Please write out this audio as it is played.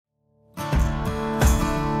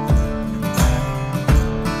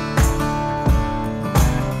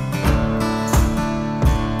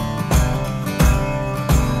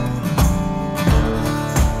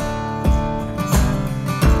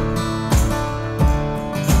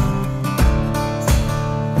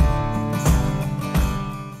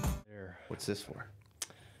this for?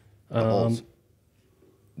 The holes.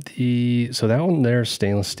 So that one there is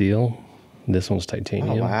stainless steel. This one's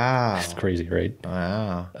titanium. Oh, wow. It's crazy, right?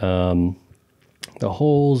 Wow. The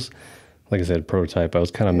holes, like I said, prototype. I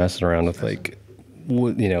was kind of messing around with like,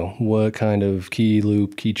 what kind of key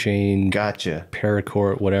loop, keychain, Gotcha,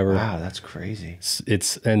 paracord, whatever. Wow, that's crazy.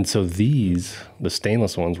 And so the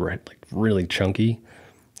stainless ones were like really chunky.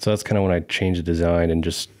 So that's kind of when I changed the design and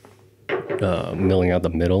just milling out the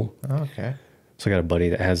middle. Okay. So I got a buddy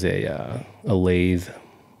that has a lathe.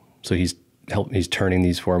 So he's turning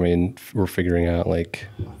these for me, and we're figuring out like.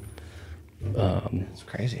 It's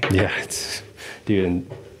crazy. Yeah, dude.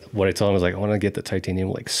 And what I told him was like, I want to get the titanium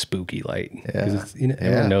like spooky light. Yeah.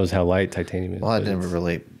 Everyone knows how light titanium is. Well, I never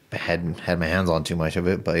really had my hands on too much of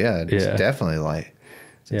it, but yeah, it's definitely light.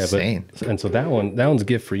 It's insane. And so that one's a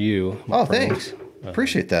gift for you. Oh, thanks.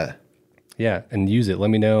 Appreciate that. Yeah, and use it. Let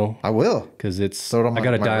me know. I will. Because I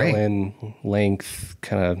got to dial in length,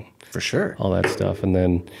 kind of. For sure. All that stuff. And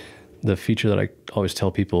then the feature that I always tell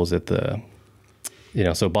people is that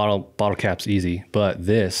so bottle cap's easy, but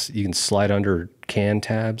this, you can slide under can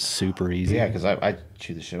tabs super easy. Yeah, because I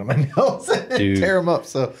chew the shit on my nails and tear them up.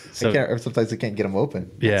 So sometimes I can't get them open.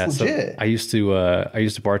 That's legit. So I used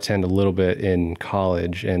to bartend a little bit in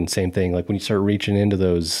college, and same thing. Like when you start reaching into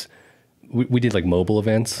those, we did like mobile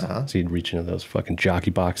events. So you'd reach into those fucking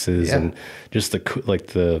jockey boxes and just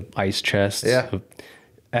the ice chests. Yeah.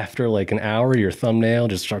 After like an hour, your thumbnail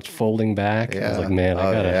just starts folding back. Yeah. I was like, man,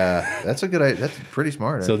 I gotta. Yeah, that's a good idea. That's pretty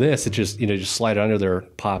smart. So it just slide under there,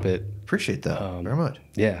 pop it. Appreciate that very much.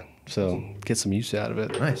 Yeah. So get some use out of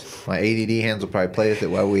it. Nice. My ADD hands will probably play with it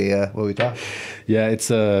while we talk. Yeah, it's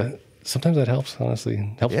sometimes that helps.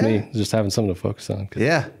 Honestly, helps me just having something to focus on.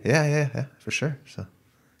 Yeah, for sure. So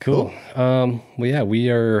cool. Well, yeah, we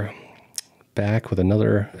are back with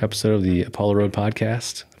another episode of the Apollo Road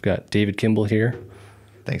podcast. I've got David Kimbell here.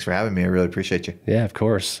 Thanks for having me. I really appreciate you. Yeah, of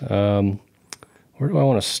course. Where do I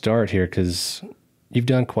want to start here? Because you've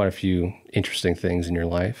done quite a few interesting things in your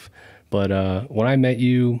life. But when I met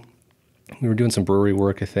you, we were doing some brewery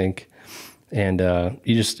work, I think. And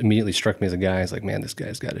you just immediately struck me as a guy. I was like, man, this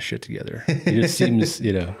guy's got his shit together. He just seems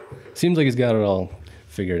like he's got it all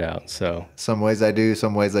figured out. So some ways I do,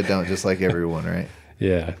 some ways I don't, just like everyone, right?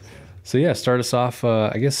 Yeah. So yeah, start us off,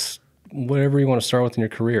 I guess, whatever you want to start with in your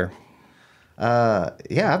career.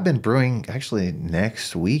 I've been brewing, actually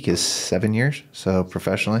next week is 7 years. So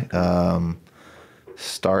professionally, I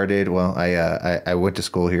went to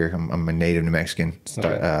school here. I'm a native New Mexican.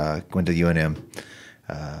 Went to UNM,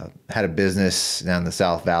 had a business down the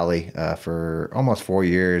South Valley, for almost 4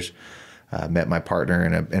 years. Met my partner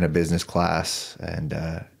in a business class, and,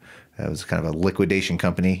 it was kind of a liquidation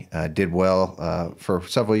company. Did well, for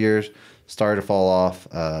several years, started to fall off,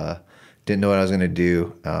 didn't know what I was going to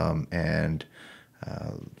do.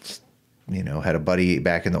 Had a buddy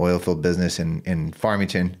back in the oil field business in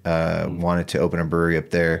Farmington, wanted to open a brewery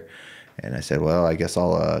up there. And I said, well, I guess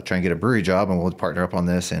I'll try and get a brewery job, and we'll partner up on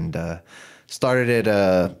this. And started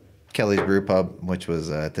at Kelly's Brew Pub, which was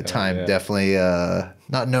at the time definitely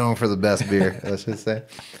not known for the best beer, let's just say.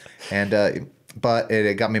 And but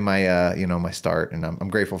it got me my my start, and I'm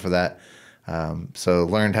grateful for that. So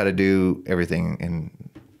learned how to do everything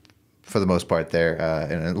for the most part there,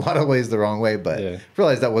 in a lot of ways the wrong way, but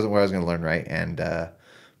realized that wasn't where I was going to learn right, and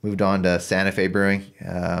moved on to Santa Fe Brewing.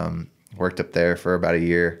 Worked up there for about a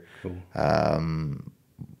year. Cool.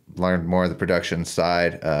 Learned more of the production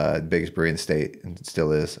side, biggest brewery in the state, and it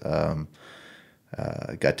still is.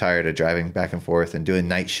 Got tired of driving back and forth and doing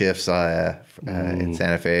night shifts in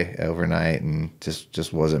Santa Fe overnight, and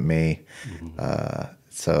just wasn't me.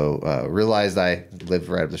 So realized I lived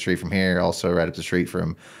right up the street from here, also right up the street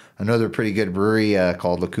from another pretty good brewery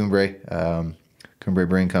called La Cumbre, Cumbre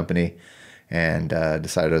Brewing Company, and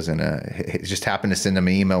decided I was just happened to send them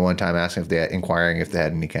an email one time inquiring if they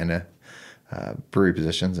had any kind of brewery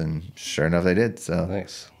positions, and sure enough they did. So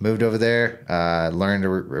nice. Moved over there, learned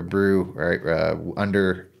to brew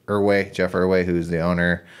under Jeff Irway, who's the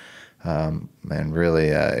owner, and really,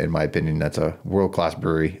 in my opinion, that's a world-class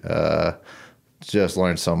brewery. Just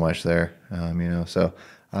learned so much there, so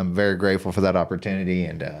I'm very grateful for that opportunity,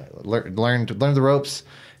 and learned the ropes.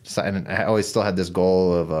 And I always still had this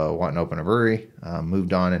goal of wanting to open a brewery.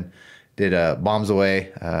 Moved on and did Bombs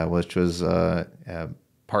Away, which was a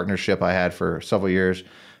partnership I had for several years.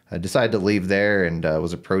 I decided to leave there, and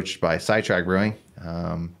was approached by Sidetrack Brewing,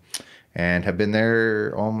 and have been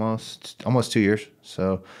there almost 2 years.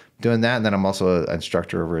 So doing that, and then I'm also an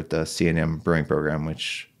instructor over at the CNM Brewing Program,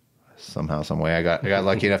 which somehow, some way, I got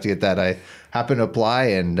lucky enough to get that. I happened to apply,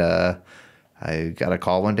 and I got a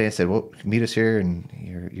call one day and said, well, meet us here and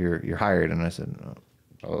you're hired. And I said,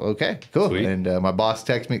 oh, okay, cool. Sweet. And my boss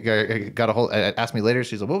texted me, asked me later.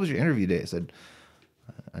 She's like, what was your interview day? I said,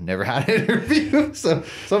 I never had an interview. So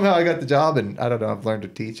somehow I got the job, and I don't know, I've learned to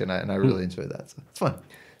teach, and I really enjoy that. So it's fun.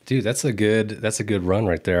 Dude, that's a good run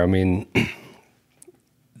right there. I mean,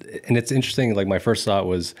 and it's interesting. Like my first thought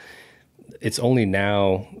was, it's only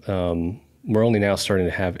now, we're only now starting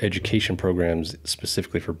to have education programs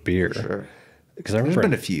specifically for beer. Sure. Because I remember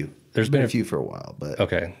There's been a few. There's been a few for a while, but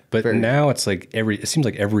okay. But now it's like it seems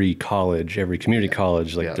like every college, every community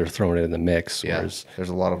college, like they're throwing it in the mix. Yeah. Whereas, there's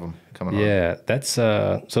a lot of them coming on. yeah, that's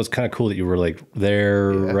so it's kind of cool that you were like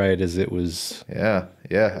there right as it was. Yeah.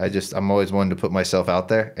 I'm always one to put myself out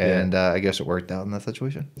there, and I guess it worked out in that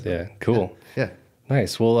situation. So, Yeah, cool. Yeah.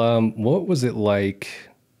 Nice. Well, what was it like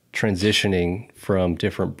transitioning from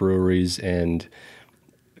different breweries? And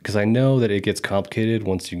because I know that it gets complicated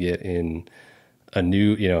once you get in a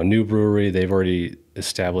new brewery. They've already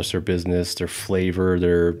established their business, their flavor,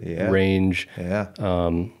 their range. Yeah.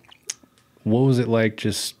 What was it like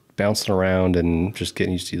just bouncing around and just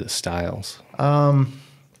getting used to the styles?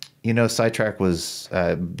 Sidetrack was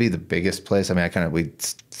be the biggest place. I mean, we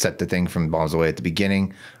set the thing from bombs away at the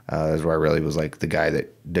beginning. That's where I really was like the guy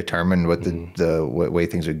that determined what the way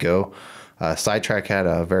things would go. Sidetrack had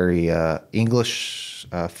a very English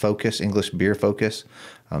beer focus.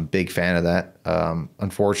 I'm a big fan of that.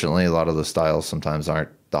 Unfortunately, a lot of the styles sometimes aren't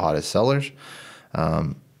the hottest sellers.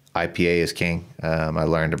 IPA is king. I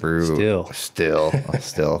learned to brew still like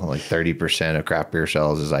 30% of craft beer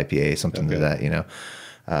sales is IPA, something to that,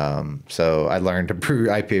 So I learned to brew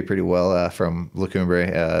IPA pretty well from La Cumbre.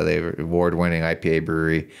 They're award-winning IPA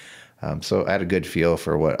brewery. So I had a good feel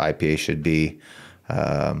for what IPA should be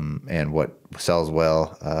and what sells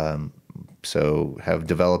well. So have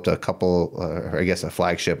developed a couple, a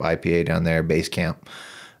flagship IPA down there, Base Camp.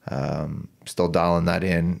 Still dialing that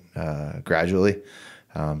in gradually.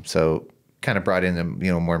 So kind of brought in the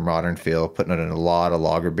more modern feel, putting it in a lot of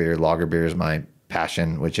lager beer. Lager beer is my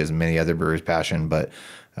passion, which is many other brewers' passion, but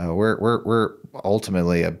we're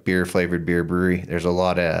ultimately a beer flavored beer brewery. There's a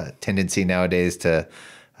lot of tendency nowadays to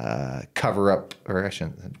cover up, or I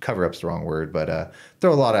shouldn't, cover up's the wrong word, but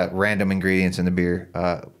throw a lot of random ingredients in the beer.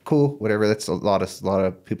 Cool, whatever. That's a lot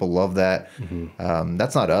of people love that.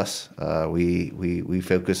 That's not us. We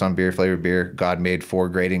focus on beer flavored beer. God made 4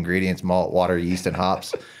 great ingredients: malt, water, yeast, and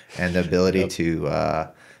hops, and the ability to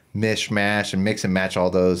mishmash and mix and match all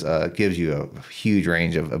those gives you a huge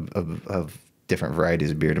range of different varieties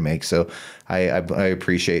of beer to make. So I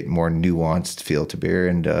appreciate more nuanced feel to beer,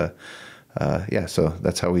 and so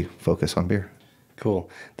that's how we focus on beer. Cool.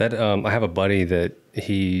 That I have a buddy that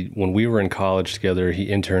when we were in college together, he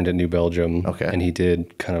interned at New Belgium. Okay. And he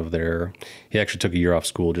did kind of he actually took a year off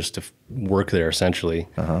school just to work there essentially.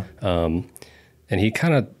 And he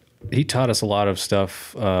taught us a lot of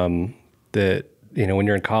stuff that, when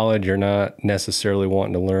you're in college, you're not necessarily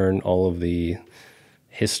wanting to learn all of the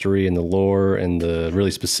history and the lore and the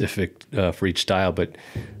really specific for each style. But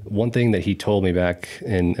one thing that he told me back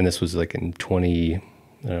and this was like in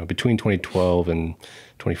between 2012 and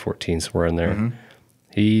 2014, somewhere in there,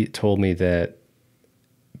 he told me that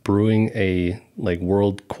brewing a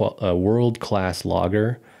world-class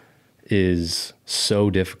lager is so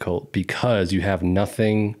difficult because you have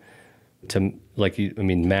nothing to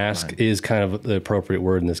mask is kind of the appropriate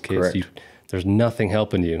word in this case. Correct. There's nothing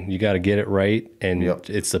helping you. You got to get it right, and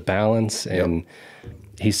it's the balance. And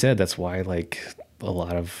he said that's why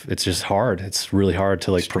it's just hard. It's really hard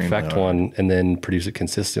to perfect one and then produce it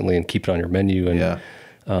consistently and keep it on your menu. And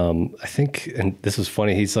I think, and this is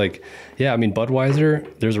funny, he's like,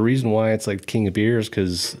 Budweiser, there's a reason why it's like king of beers,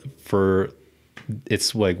 because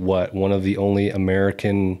it's like one of the only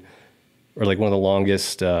American, or like one of the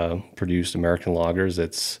longest produced American lagers.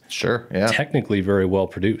 It's technically very well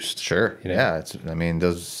produced. Sure. Yeah.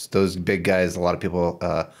 Those big guys, a lot of people,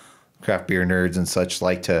 craft beer nerds and such,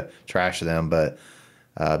 like to trash them, but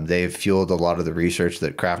they've fueled a lot of the research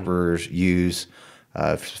that craft brewers use,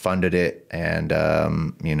 funded it, and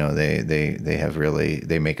they have really,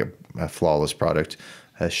 they make a flawless product.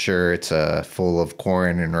 Sure, it's full of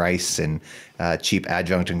corn and rice and cheap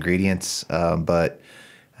adjunct ingredients, but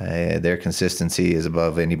their consistency is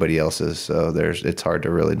above anybody else's, so it's hard to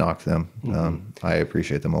really knock them. I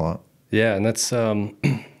appreciate them a lot. Yeah, and that's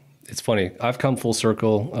it's funny. I've come full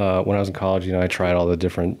circle. When I was in college, I tried all the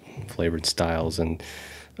different flavored styles, and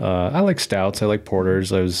I like stouts. I like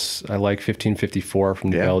porters. I like 1554 from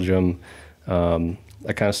New Belgium.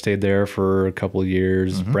 I kind of stayed there for a couple of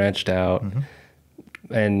years, branched out,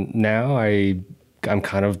 and now I'm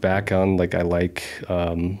kind of back on I like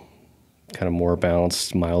kind of more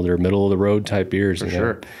balanced, milder, middle of the road type beers. For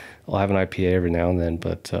sure. I'll have an IPA every now and then,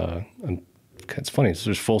 but it's funny. It's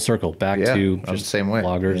just full circle back to I'm just the same way.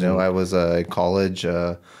 lagers. You know, I was in college.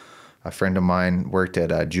 A friend of mine worked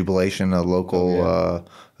at Jubilation, a local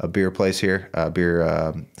a beer place here, a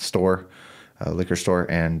beer store, a liquor store,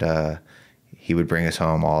 and he would bring us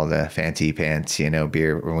home all the fancy pants, you know,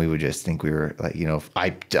 beer, and we would just think we were like, you know,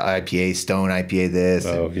 IPA, Stone IPA,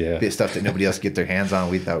 this, stuff that nobody else could get their hands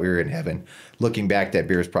on. We thought we were in heaven. Looking back, that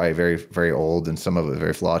beer was probably very, very old, and some of it was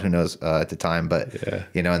very flawed. Who knows at the time? But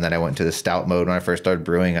you know, and then I went to the stout mode when I first started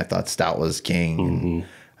brewing. I thought stout was king.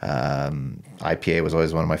 And, IPA was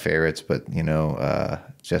always one of my favorites, but you know,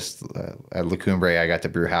 at La Cumbre, I got to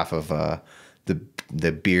brew half of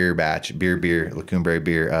the beer batch, La Cumbre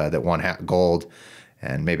beer that won gold,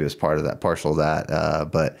 and maybe it was partial of that,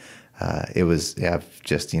 but it was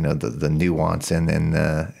just, you know, the nuance and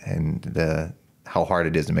the how hard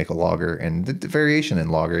it is to make a lager and the variation in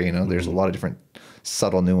lager. You know, there's a lot of different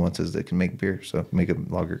subtle nuances that can make beer, so make a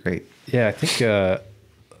lager great. Yeah, I think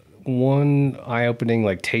one eye-opening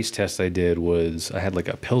like taste test I did was I had like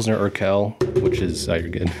a Pilsner Urquell, which is you're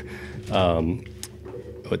good,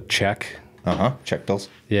 with Czech. Czech Pills.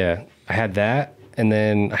 Yeah, I had that, and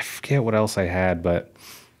then I forget what else I had, but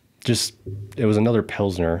just it was another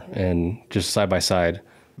Pilsner, and just side by side.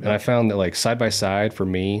 And I found that like side by side for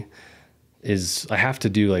me is I have to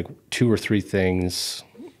do like 2 or 3 things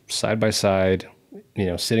side by side, you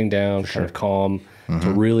know, sitting down, kind of calm,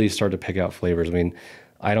 to really start to pick out flavors. I mean,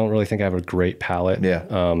 I don't really think I have a great palate.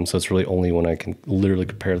 So it's really only when I can literally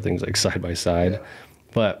compare things like side by side.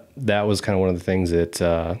 But that was kind of one of the things that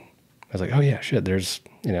I was like, oh yeah, shit, there's,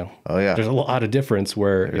 you know, there's a lot of difference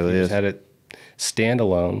where if you just had it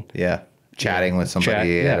standalone. Chatting with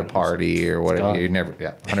somebody at a party or whatever. You never,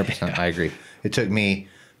 100%. I agree. It took me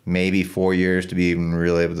maybe 4 years to be even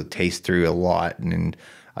really able to taste through a lot. And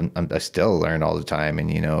I still learn all the time.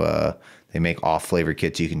 And, you know, they make off flavor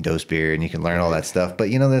kits. You can dose beer and you can learn all that stuff. But,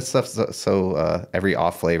 you know, that stuff, so every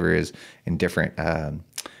off flavor is in different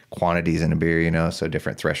quantities in a beer, you know, so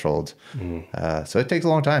different thresholds. So it takes a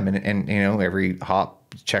long time. And you know, every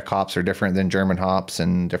Czech hops are different than German hops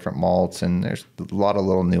and different malts. And there's a lot of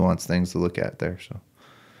little nuanced things to look at there. So,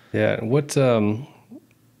 yeah. What, I'm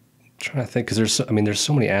trying to think, because there's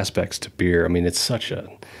so many aspects to beer. I mean, it's such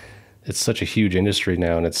a huge industry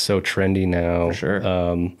now, and it's so trendy now. For sure.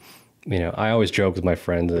 You know, I always joke with my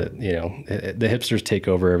friend that, you know, the hipsters take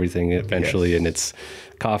over everything eventually, and it's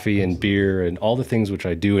coffee and beer and all the things which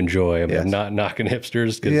I do enjoy. I mean, I'm not knocking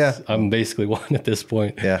hipsters because I'm basically one at this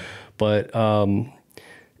point. But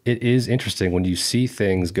it is interesting when you see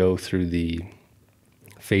things go through the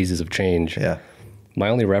phases of change. My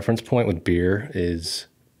only reference point with beer is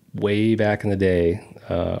way back in the day,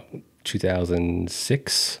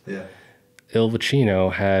 2006. Il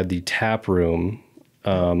Vicino had the tap room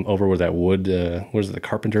over where that wood, what is it, the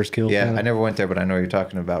Carpenter's Guild? I never went there, but I know what you're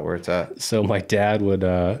talking about, where it's at. So my dad would,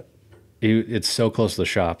 it's so close to the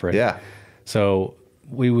shop, right? So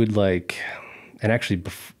we would and actually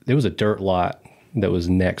there was a dirt lot that was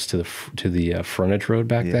next to the frontage road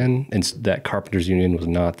back then, and that Carpenter's Union was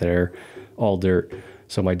not there, all dirt.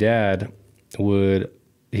 So my dad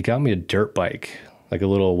he got me a dirt bike, like a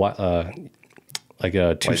little, like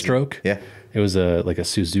a 2-stroke. It was like a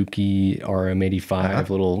Suzuki RM85,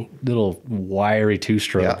 little wiry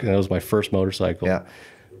 2-stroke, and that was my first motorcycle.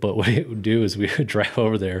 But what it would do is we would drive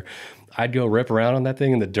over there. I'd go rip around on that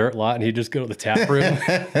thing in the dirt lot, and he'd just go to the tap room.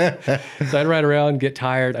 So I'd ride around, get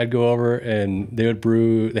tired. I'd go over, and they would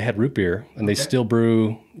brew. They had root beer, and they still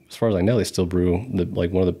brew. As far as I know, they still brew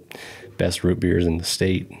one of the best root beers in the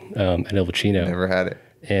state at Il Vicino. Never had it.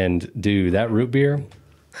 And dude, that root beer.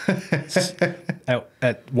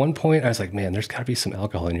 At one point, I was like, man, there's got to be some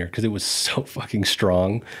alcohol in here because it was so fucking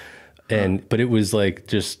strong, but it was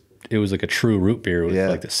like it was like a true root beer with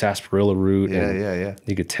like the sarsaparilla root.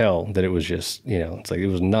 You could tell that it was just, you know, it's like it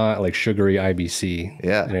was not like sugary IBC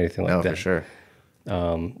and anything like that. For sure.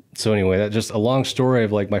 So anyway, that just a long story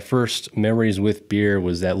of like my first memories with beer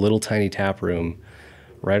was that little tiny tap room,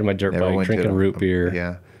 riding my dirt bike, drinking root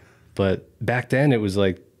beer. But back then, it was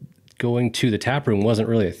like going to the tap room wasn't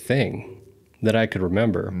really a thing that I could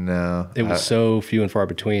remember. No, it was so few and far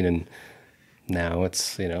between, and now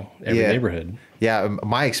it's, you know, every neighborhood.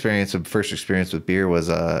 My first experience with beer was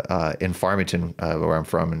in Farmington, where I'm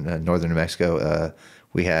from, in northern New Mexico.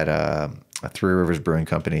 We had a Three Rivers Brewing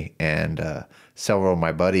Company, and several of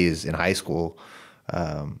my buddies in high school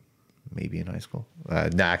maybe in high school.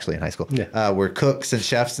 No, actually in high school. Yeah. We're cooks and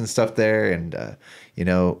chefs and stuff there. And, you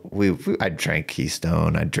know, I drank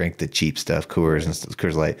Keystone. I drank the cheap stuff, Coors and stuff,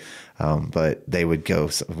 Coors Light. But they would go,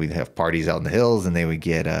 we'd have parties out in the hills and they would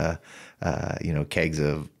get, you know, kegs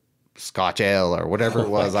of Scotch ale or whatever it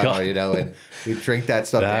was. I don't know, you know, and we drink that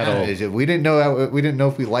stuff. We didn't know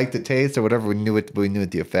if we liked the taste or whatever. We knew what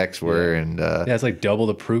the effects were, and yeah, it's like double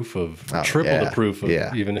the proof of, triple the proof of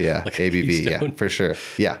even like ABV. Keystone. Yeah, for sure.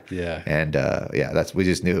 Yeah, yeah, and we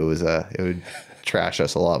just knew it was it would trash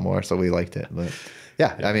us a lot more, so we liked it. But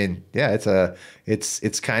yeah, I mean, yeah,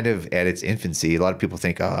 it's kind of at its infancy. A lot of people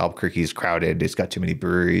think, oh, Albuquerque is crowded. It's got too many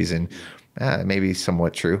breweries, and maybe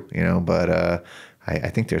somewhat true, you know, but. I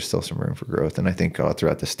think there's still some room for growth, and I think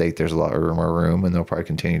throughout the state there's a lot of more room, and there'll probably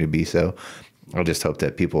continue to be so. I'll just hope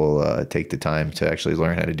that people take the time to actually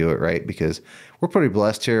learn how to do it right, because we're pretty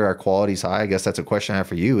blessed here. Our quality's high. I guess that's a question I have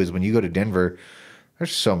for you: is when you go to Denver,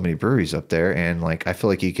 there's so many breweries up there, and like I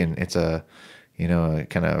feel like you can. It's a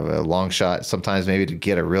kind of a long shot sometimes maybe to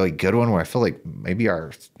get a really good one. Where I feel like maybe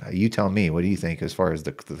you tell me, what do you think as far as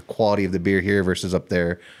the quality of the beer here versus up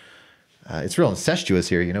there? It's real incestuous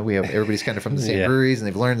here, you know. Everybody's kind of from the same breweries, and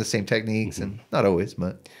they've learned the same techniques, and not always,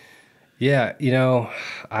 but yeah, you know,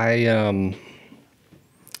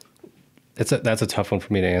 that's a tough one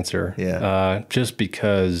for me to answer. Yeah, just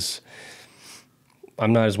because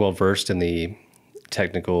I'm not as well versed in the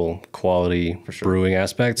technical quality brewing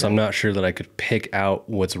aspects. I'm not sure that I could pick out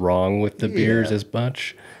what's wrong with the beers as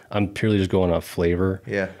much. I'm purely just going off flavor.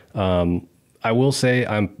 Yeah. I will say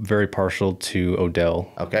I'm very partial to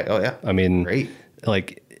Odell. Okay. Oh yeah. I mean, great.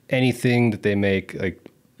 Like anything that they make, like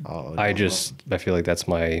I feel like that's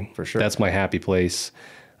my that's my happy place.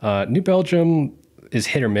 New Belgium is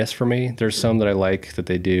hit or miss for me. There's some that I like that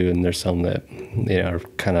they do, and there's some that are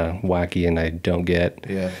kind of wacky and I don't get.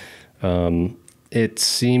 Yeah. It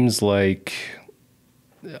seems like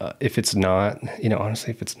if it's not,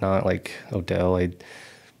 honestly, if it's not like Odell,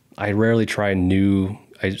 I rarely try new.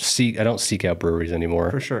 I don't seek out breweries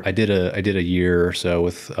anymore. For sure. I did a year or so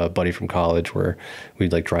with a buddy from college where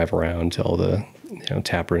we'd like drive around to all the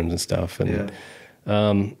tap rooms and stuff. And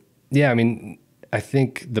I mean, I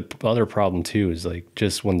think the other problem too is like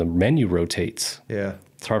just when the menu rotates. Yeah.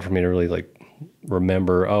 It's hard for me to really like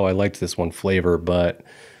remember, oh, I liked this one flavor, but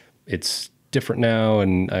it's different now,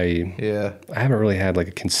 and I haven't really had like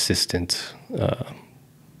a consistent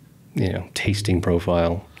tasting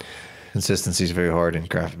profile. Consistency is very hard in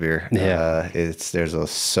craft beer. Yeah.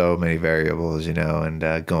 There's so many variables,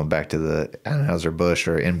 and going back to the Anheuser-Busch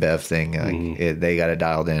or InBev thing, they got it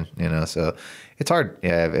dialed in, so it's hard.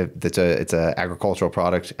 Yeah. It's a agricultural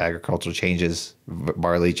product. Agriculture changes,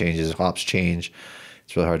 barley changes, hops change.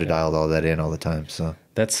 It's really hard to dial all that in all the time. So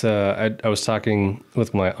that's, I was talking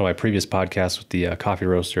with on my previous podcast with the coffee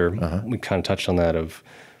roaster. We kind of touched on that of,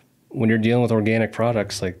 when you're dealing with organic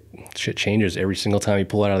products, like shit changes every single time you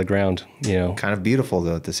pull it out of the ground, Kind of beautiful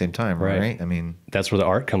though at the same time, right? I mean, that's where the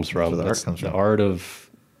art comes from. The art of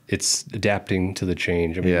it's adapting to the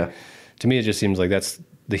change. I mean, to me, it just seems like that's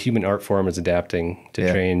the human art form is adapting to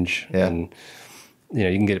change. Yeah. And you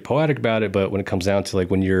can get poetic about it, but when it comes down to like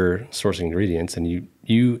when you're sourcing ingredients, and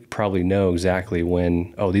you probably know exactly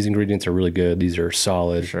when, these ingredients are really good, these are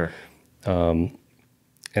solid. Sure. And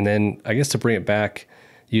then I guess to bring it back,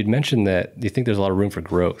 you'd mentioned that you think there's a lot of room for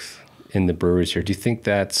growth in the breweries here. Do you think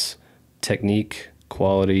that's technique,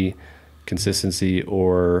 quality, consistency,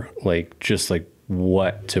 or like just like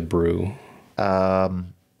what to brew?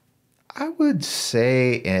 I would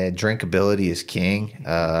say drinkability is king.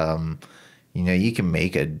 You can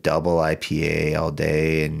make a double IPA all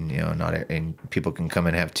day, and and people can come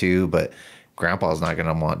and have two, but Grandpa's not going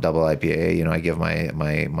to want double IPA. I give my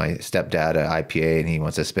stepdad an IPA and he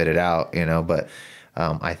wants to spit it out. But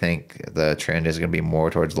I think the trend is going to be more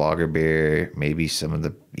towards lager beer, maybe some of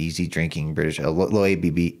the easy drinking British low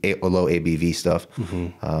ABV stuff.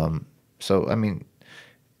 So I mean,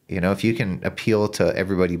 if you can appeal to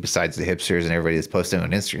everybody besides the hipsters and everybody that's posting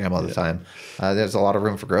on Instagram all the time, there's a lot of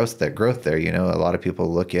room for growth there. A lot of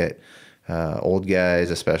people look at old guys,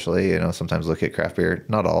 especially, sometimes look at craft beer.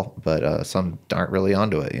 Not all, but some aren't really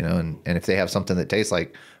onto it. And if they have something that tastes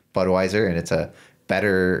like Budweiser and it's a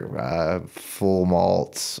better full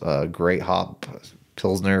malts, great hop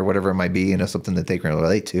Pilsner, whatever it might be, something that they can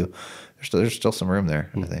relate to, there's still some room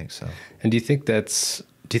there, I think. So. And do you think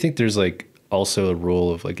there's like also a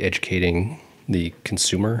role of like educating the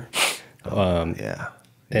consumer? Yeah.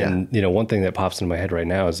 And one thing that pops into my head right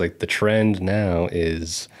now is like the trend now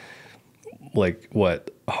is like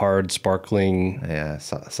hard sparkling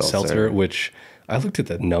seltzer, which I looked at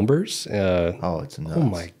the numbers. Oh, it's nuts. Oh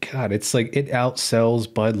my God. It's like it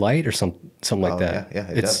outsells Bud Light or something like that. Yeah,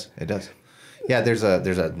 it does. It does. Yeah, there's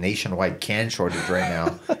a nationwide can shortage right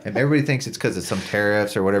now, and everybody thinks it's because of some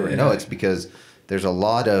tariffs or whatever. No, it's because there's a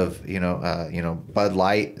lot of Bud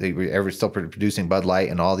Light. They're still producing Bud Light,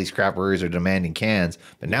 and all these craft breweries are demanding cans.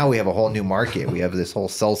 But now we have a whole new market. We have this whole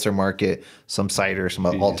seltzer market, some cider, some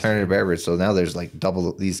alternative beverage. So now there's like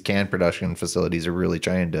double. These can production facilities are really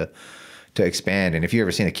trying to expand. And if you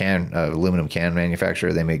ever seen a aluminum can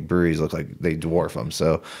manufacturer, they make breweries look like they dwarf them.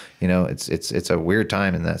 So it's a weird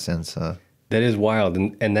time in that sense. That is wild,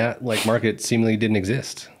 and that like market seemingly didn't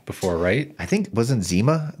exist before, right? I think wasn't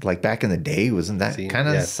Zima like back in the day? Wasn't that kind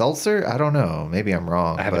of seltzer? I don't know. Maybe I'm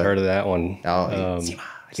wrong. I haven't heard of that one. Zima.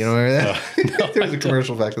 You don't remember that? No, there was a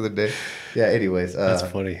commercial back in the day. Yeah. Anyways, that's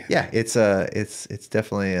funny. Yeah, it's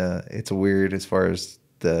definitely it's weird as far as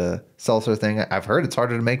the seltzer thing. I've heard it's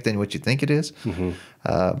harder to make than what you think it is.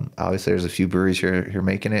 Obviously, there's a few breweries here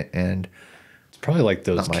making it, and probably like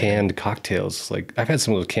those canned cocktails. Like I've had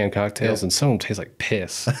some of those canned cocktails and some of them taste like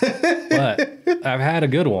piss, but I've had a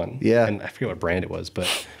good one. Yeah. And I forget what brand it was, but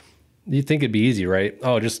you'd think it'd be easy, right?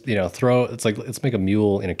 Oh, just, it's like, let's make a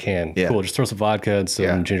mule in a can. Yeah. Cool. Just throw some vodka and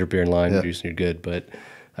some ginger beer and lime juice and you're good. But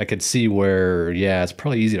I could see where, it's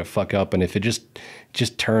probably easy to fuck up. And if it just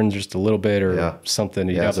turns just a little bit or something,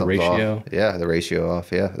 you have the ratio. Off. Yeah, the ratio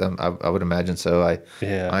off. Yeah, I would imagine so.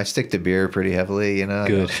 I stick to beer pretty heavily.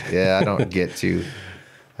 Good. I don't get too.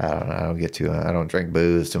 I don't drink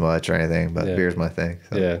booze too much or anything, but beer's my thing.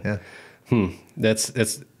 So,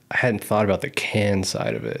 That's. I hadn't thought about the can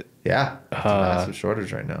side of it. Yeah, it's a massive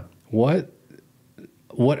shortage right now.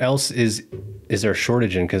 What else is there a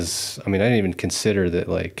shortage in? Because I didn't even consider that.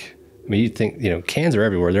 Like, you think cans are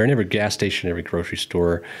everywhere. They're in every gas station, every grocery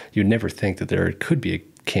store. You'd never think that there could be a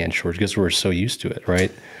can shortage because we're so used to it,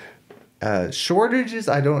 right? Shortages,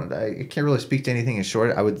 I can't really speak to anything in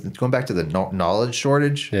shortage. Going back to the knowledge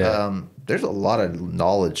shortage. Yeah. There's a lot of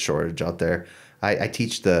knowledge shortage out there. I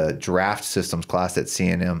teach the draft systems class at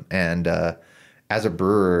CNM, and as a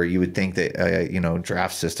brewer, you would think that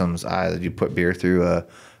draft systems, you put beer through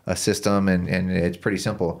a system and it's pretty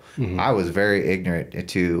simple. I was very ignorant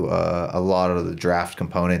to a lot of the draft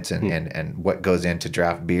components and what goes into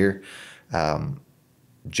draft beer.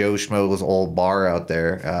 Joe Schmo's old bar out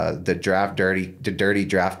there, the dirty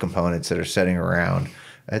draft components that are sitting around.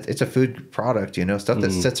 It's a food product, stuff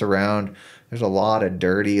that sits around. There's a lot of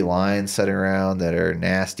dirty lines sitting around that are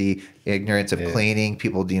nasty. Ignorance of cleaning.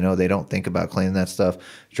 People, they don't think about cleaning that stuff.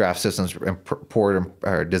 Draft systems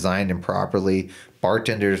are designed improperly.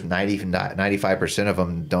 Bartenders, 95% of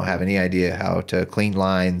them don't have any idea how to clean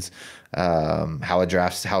lines, the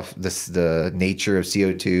nature of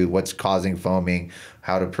CO2, what's causing foaming,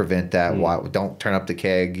 how to prevent that. Why don't turn up the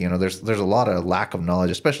keg. There's a lot of lack of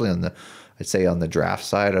knowledge, especially on the draft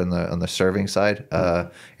side, on the serving side.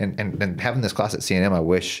 And having this class at CNM, I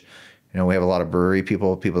wish, we have a lot of brewery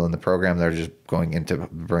people in the program that are just going into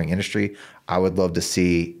brewing industry. I would love to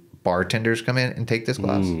see bartenders come in and take this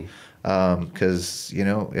class. Because,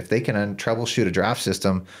 if they can troubleshoot a draft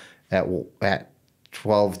system at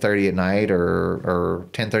 12:30 at night or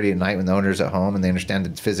 10:30 at night when the owner's at home and they understand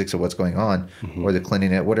the physics of what's going on, or the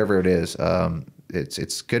cleaning it, whatever it is,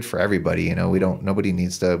 it's good for everybody. Nobody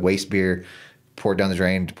needs to waste beer, pour down the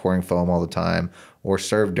drain, pouring foam all the time, or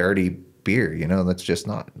serve dirty beer. That's just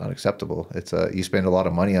not acceptable. It's you spend a lot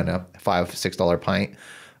of money on a $5-6 pint.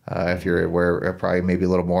 If you're where probably maybe a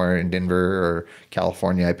little more in Denver or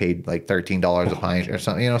California, I paid like $13 a pint or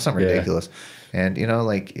something, something ridiculous. And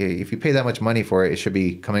if you pay that much money for it, it should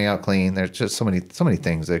be coming out clean. There's just so many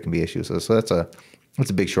things that can be issues. So that's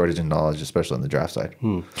a big shortage in knowledge, especially on the draft side.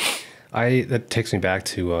 That takes me back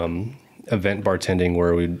to event bartending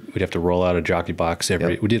where we'd have to roll out a jockey box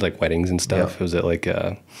we did like weddings and stuff. It was at like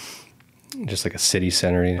just like a city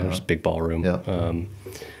center, just a big ballroom.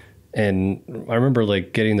 And I remember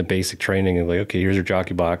like getting the basic training of like, okay, here's your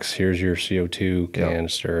jockey box, here's your CO2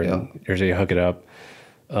 canister, and here's how you hook it up.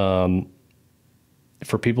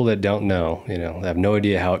 For people that don't know, have no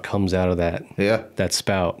idea how it comes out of that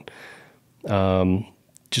spout.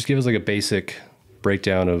 Just give us like a basic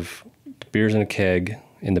breakdown of beers in a keg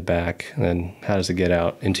in the back, and then how does it get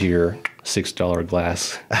out into your $6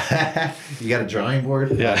 glass? You got a drawing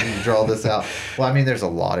board? Yeah. You draw this out. Well, there's a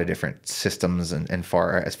lot of different systems and as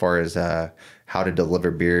far as how to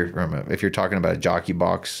deliver beer. If you're talking about a jockey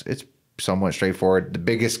box, it's somewhat straightforward. The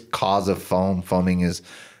biggest cause of foaming is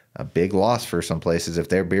a big loss for some places. If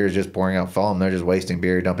their beer is just pouring out foam, they're just wasting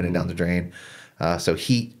beer, dumping it down the drain. So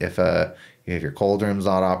heat, if your cold room's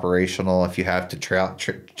not operational, if you have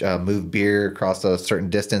to move beer across a certain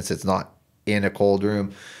distance, it's not in a cold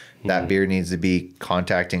room. That beer needs to be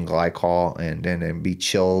contacting glycol and be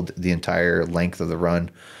chilled the entire length of the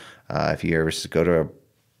run. If you ever go to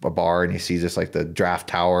a bar and you see just like the draft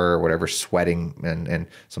tower or whatever sweating, and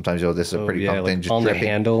sometimes this is a pretty pump thing, just on dripping, the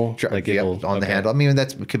handle, on the handle. I mean,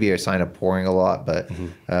 could be a sign of pouring a lot, but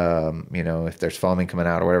if there's foaming coming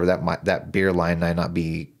out or whatever, that beer line might not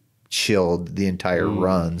be chilled the entire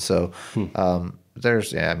run. So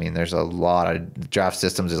there's a lot of draft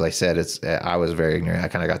systems. As I said, I was very ignorant. I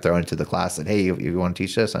kind of got thrown into the class that, hey, you want to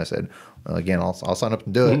teach this? And I said, well, again, I'll sign up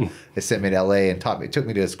and do it. They sent me to LA and took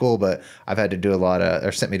me to a school, but I've had to do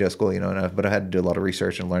sent me to a school, but I had to do a lot of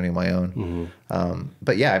research and learning my own.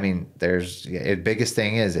 But yeah, I mean, the biggest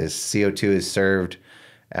thing is CO2 is served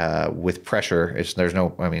with pressure.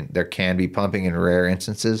 There can be pumping in rare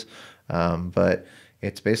instances, but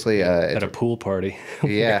it's basically at a pool party.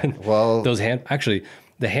 Yeah, well, the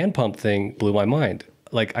hand pump thing blew my mind.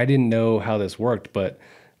 Like, I didn't know how this worked, but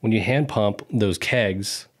when you hand pump those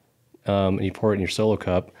kegs and you pour it in your solo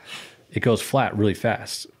cup, it goes flat really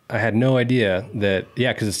fast. I had no idea that,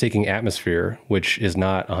 because it's taking atmosphere, which is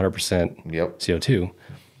not 100% CO2.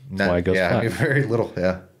 That's why it goes flat. Very little.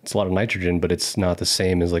 Yeah. It's a lot of nitrogen, but it's not the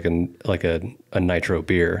same as like a nitro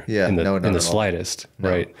beer in the slightest,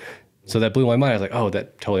 right? So that blew my mind. I was like, oh,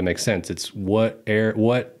 that totally makes sense. It's what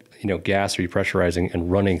gas are you pressurizing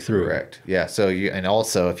and running through? Correct. Yeah. So and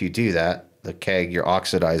also if you do that, the keg, you're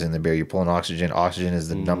oxidizing the beer. You're pulling oxygen. Oxygen is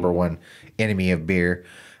the number one enemy of beer.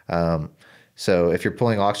 So if you're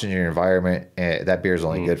pulling oxygen in your environment, that beer is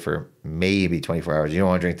only good for maybe 24 hours. You don't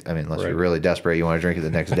want to drink. Unless you're really desperate, you want to drink it the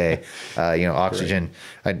next day. Oxygen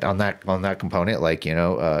on that component, like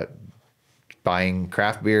buying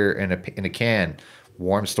craft beer in a can.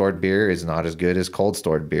 Warm stored beer is not as good as cold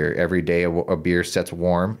stored beer. Every day a beer sets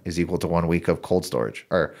warm is equal to 1 week of cold storage.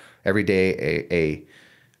 Or every day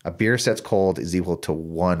a beer sets cold is equal to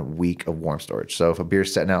 1 week of warm storage. So if a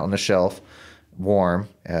beer's sitting out on the shelf warm,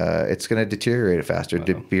 it's going to deteriorate faster.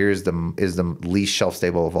 Beer is the least shelf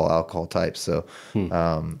stable of all alcohol types. So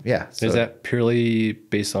So is that purely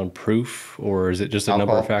based on proof, or is it just a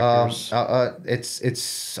number of factors?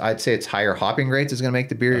 I'd say it's higher hopping rates is going to make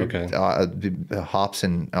the beer. Hops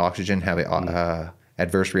and oxygen have a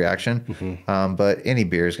adverse reaction. But any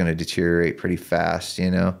beer is going to deteriorate pretty fast,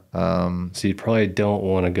 So you probably don't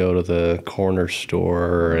want to go to the corner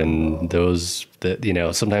store and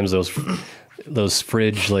sometimes those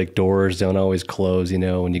fridge like doors don't always close,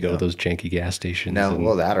 when you go to those janky gas stations.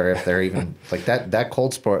 Or if they're even like that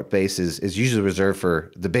cold sport base is usually reserved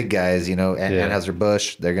for the big guys,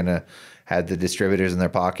 Anheuser-Busch. They're gonna have the distributors in their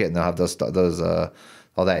pocket and they'll have those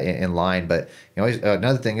all that in line. But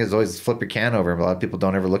another thing is always flip your can over. A lot of people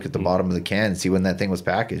don't ever look at the bottom of the can and see when that thing was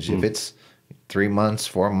packaged. If it's 3 months,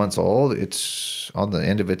 4 months old, it's on the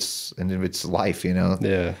end of its life,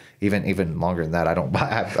 Yeah. Even longer than that, I don't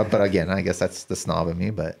buy. But again, I guess that's the snob in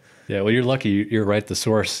me. But yeah, well, you're lucky. You're right at the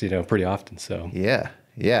source, pretty often. So yeah,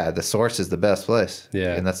 the source is the best place.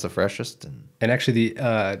 Yeah, and that's the freshest. And actually,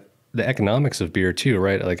 the economics of beer too,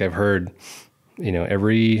 right? Like I've heard,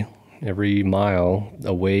 every mile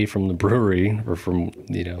away from the brewery or from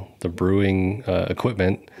the brewing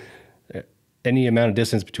equipment, any amount of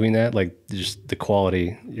distance between that, like just the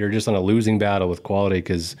quality, you're just on a losing battle with quality,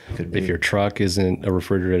 because if your truck isn't a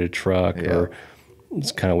refrigerated truck, or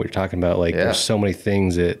it's kind of what you're talking about, like there's so many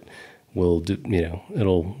things that will do,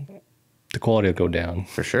 the quality will go down.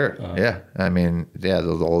 For sure. The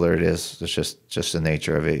older it is, it's just the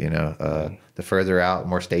nature of it, the further out,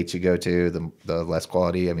 more states you go to, the less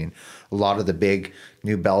quality. A lot of the big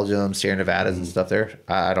New Belgium, Sierra Nevadas and stuff there,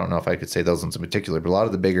 I don't know if I could say those ones in particular, but a lot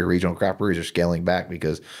of the bigger regional craft breweries are scaling back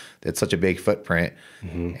because it's such a big footprint,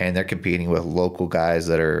 and they're competing with local guys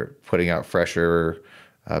that are putting out fresher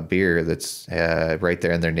beer that's right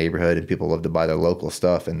there in their neighborhood, and people love to buy their local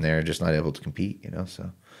stuff, and they're just not able to compete, so.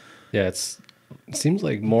 Yeah, it seems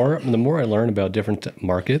like the more I learn about different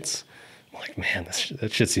markets, I'm like, man,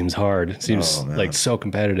 that shit seems hard. It seems like so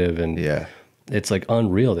competitive, and it's like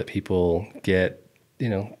unreal that people get,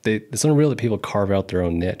 it's unreal that people carve out their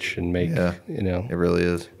own niche and make, it really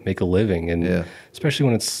is, make a living, and especially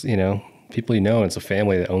when it's, people and it's a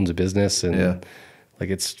family that owns a business, and like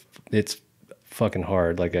it's fucking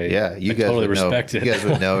hard. Like I guys totally respect it. You guys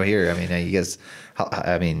would know here. You guys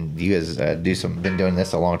been doing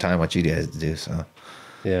this a long time. What you guys do, so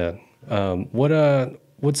yeah.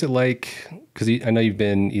 What's it like? Because I know you've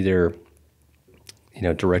been either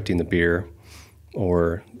directing the beer,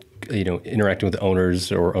 or interacting with the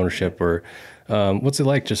owners or ownership, or what's it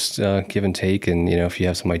like? Just give and take, and if you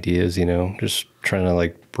have some ideas, just trying to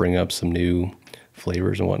like bring up some new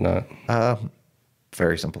flavors and whatnot.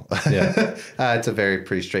 very simple. Yeah. It's a very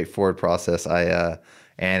pretty straightforward process. Ann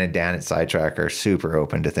and Dan at Sidetrack are super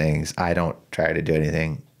open to things. I don't try to do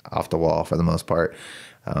anything off the wall for the most part.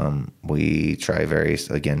 We try various,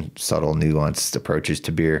 again, subtle, nuanced approaches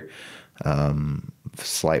to beer,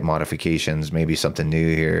 slight modifications, maybe something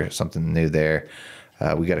new here, something new there.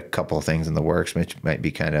 We got a couple of things in the works, which might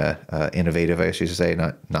be kind of innovative, I should say,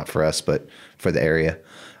 not for us, but for the area.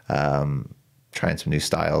 Trying some new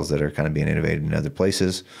styles that are kind of being innovated in other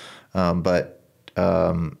places. Yeah,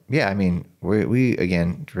 I mean, we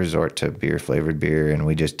again resort to beer flavored beer, and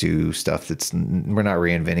we just do stuff we're not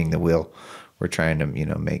reinventing the wheel. We're trying to,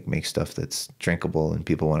 make stuff that's drinkable and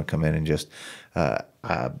people want to come in and just,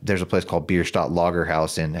 there's a place called Bierstadt Lager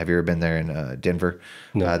House have you ever been there in Denver?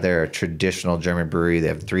 No. They're a traditional German brewery. They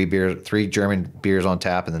have three German beers on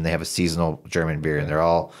tap, and then they have a seasonal German beer, and they're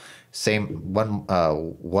all same,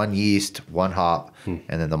 one yeast, one hop, and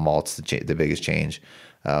then the malt's the biggest change.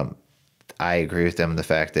 I agree with them in the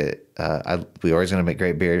fact that we always going to make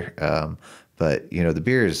great beer, but the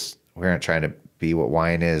beers, we're not trying to be what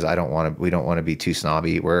wine is. We don't want to be too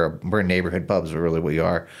snobby. We're neighborhood pubs, are really what we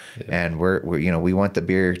are, and we want the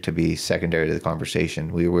beer to be secondary to the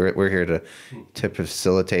conversation. We're here to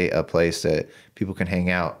facilitate a place that people can hang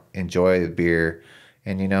out, enjoy the beer,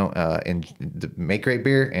 and make great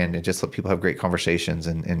beer, and just let people have great conversations,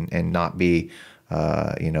 and not be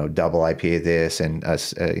double IPA this and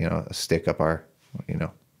us stick up our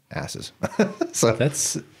asses. So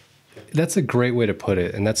that's a great way to put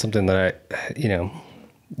it, and that's something that you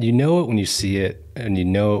know it when you see it, and you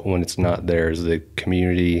know it when it's not there. Is the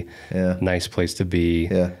community nice place to be?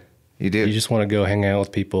 Yeah, you do. You just want to go hang out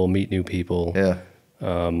with people, meet new people. Yeah.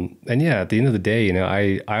 And at the end of the day,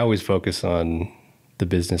 I always focus on the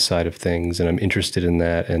business side of things, and I'm interested in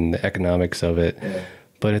that and the economics of it. Yeah.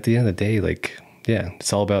 But at the end of the day,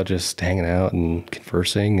 it's all about just hanging out and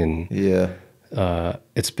conversing. And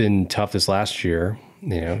it's been tough this last year,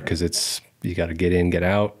 because you got to get in, get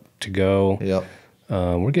out to go. Yep.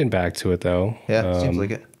 We're getting back to it though. Yeah, seems like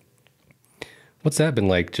it. What's that been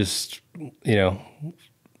like? Just,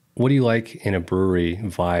 what do you like in a brewery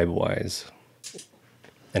vibe wise?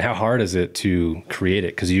 And how hard is it to create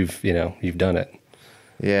it? Cause you've done it.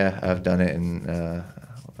 Yeah, I've done it. And,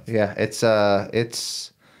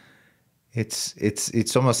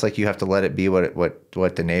 it's almost like you have to let it be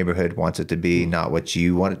what the neighborhood wants it to be, not what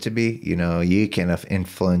you want it to be. You can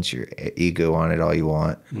influence your ego on it all you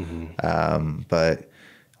want. Mm-hmm. But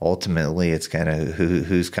ultimately it's kind of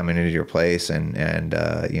who's coming into your place. And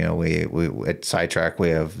we at Sidetrack, we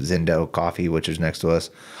have Zindo Coffee, which is next to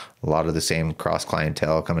us. A lot of the same cross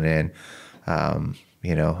clientele coming in.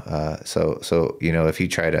 If you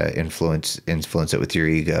try to influence it with your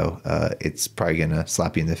ego, it's probably gonna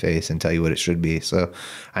slap you in the face and tell you what it should be. So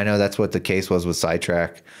I know that's what the case was with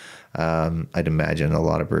Sidetrack. I'd imagine a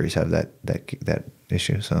lot of breweries have that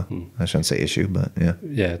issue. So I shouldn't say issue, but yeah.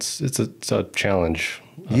 Yeah, it's a challenge.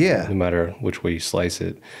 No matter which way you slice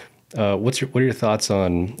it. What are your thoughts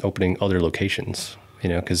on opening other locations?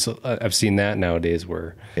 Because I've seen that nowadays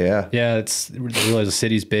where it's realize the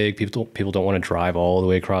city's big. People don't want to drive all the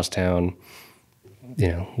way across town.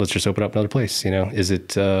 Let's just open up another place. Is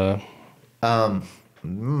it?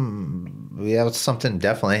 It's something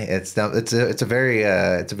definitely. It's a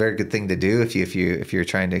very good thing to do if you're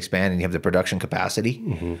trying to expand and you have the production capacity.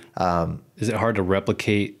 Mm-hmm. Is it hard to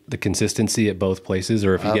replicate the consistency at both places,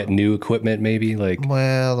 or if you get new equipment, maybe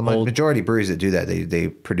the majority of breweries that do that, they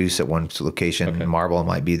produce at one location. Okay. Marble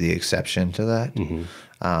might be the exception to that. Mm-hmm.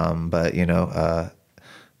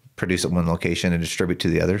 Produce at one location and distribute to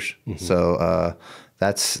the others. Mm-hmm. So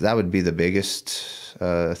that would be the biggest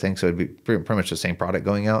thing. So it'd be pretty much the same product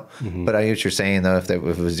going out. Mm-hmm. But I hear what you're saying though. If it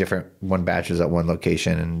was different, one batch is at one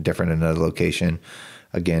location and different in another location.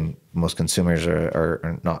 Again, most consumers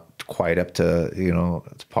are not quite up to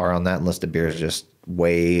par on that unless the beer is just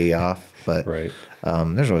way off. But right.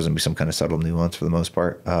 There's always gonna be some kind of subtle nuance for the most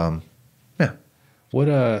part.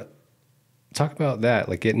 What talk about that?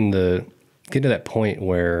 Like getting to that point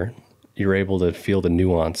where you're able to feel the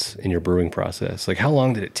nuance in your brewing process. Like how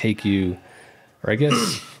long did it take you, or I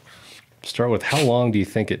guess start with how long do you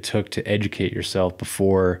think it took to educate yourself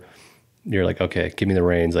before you're like, okay, give me the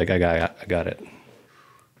reins. Like I got it.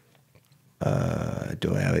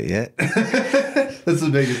 Do I have it yet? That's the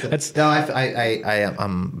biggest thing.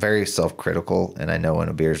 I'm very self-critical, and I know when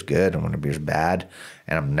a beer's good and when a beer's bad,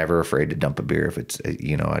 and I'm never afraid to dump a beer if it's,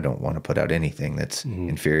 I don't want to put out anything that's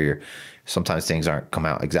inferior. Sometimes things aren't come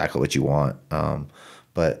out exactly what you want.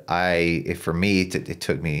 But for me, it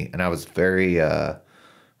took me, and I was very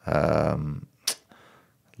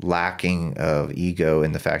lacking of ego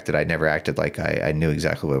in the fact that I never acted like I knew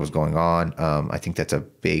exactly what was going on. I think that's a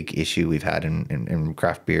big issue we've had in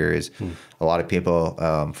craft beer is a lot of people,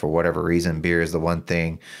 for whatever reason, beer is the one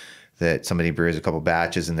thing that somebody brews a couple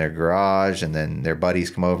batches in their garage and then their buddies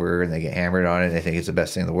come over and they get hammered on it and they think it's the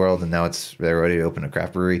best thing in the world. And now they're ready to open a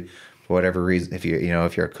craft brewery for whatever reason. If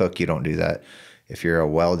you're a cook, you don't do that. If you're a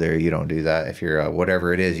welder, you don't do that. If you're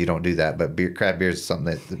whatever it is, you don't do that. But craft beer is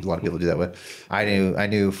something that a lot of people do that with. I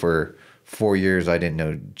knew for 4 years I didn't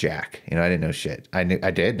know jack. I didn't know shit. I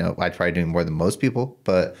did know. I probably knew more than most people,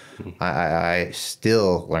 but I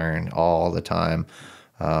still learn all the time.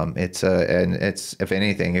 It's if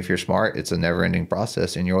anything, if you're smart, it's a never-ending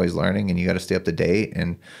process, and you're always learning, and you got to stay up to date.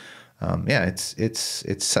 And I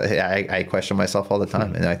question myself all the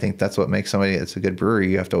time, and I think that's what makes somebody. It's a good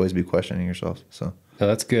brewery. You have to always be questioning yourself. So no,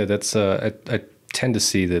 that's good. That's I tend to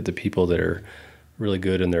see that the people that are really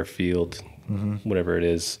good in their field, whatever it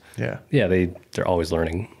is, they're always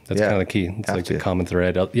learning. That's kind of the key. It's like the common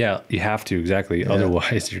thread. Yeah, you have to, exactly. Yeah.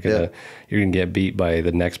 Otherwise, you're gonna get beat by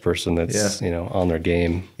the next person that's on their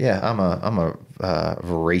game. Yeah, I'm a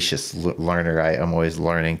voracious learner. I'm always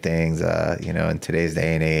learning things. In today's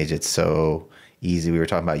day and age, it's so easy. We were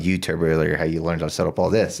talking about YouTube earlier, how you learned how to set up all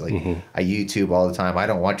this. Like I YouTube all the time. I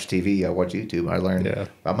don't watch TV. I watch YouTube. I learn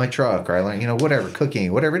about my truck, or I learn whatever,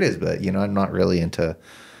 cooking, whatever it is. But I'm not really into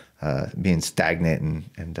being stagnant,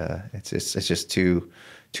 and it's just too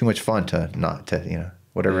much fun to not to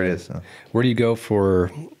whatever it is. So. Where do you go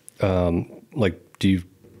for do you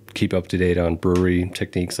keep up to date on brewery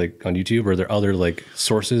techniques like on YouTube, or are there other like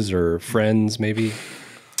sources or friends maybe?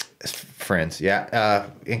 Friends,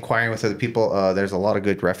 inquiring with other people. There's a lot of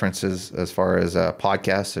good references as far as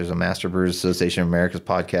podcasts. There's a Master Brewers Association of America's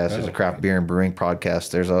podcast. There's a craft beer and brewing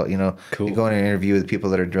podcast. There's cool. You go in and interview with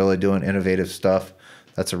people that are really doing innovative stuff.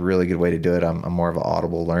 That's a really good way to do it. I'm more of an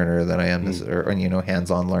audible learner than I am,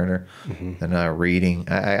 hands-on learner than reading.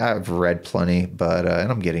 I've read plenty, but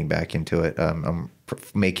and I'm getting back into it. I'm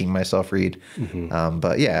making myself read.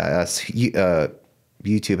 But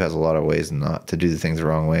YouTube has a lot of ways not to do the things the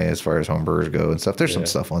wrong way as far as home brewers go and stuff. There's some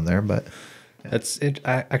stuff on there, but that's it.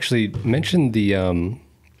 I actually mentioned the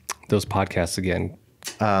those podcasts again,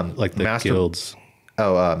 like the guilds.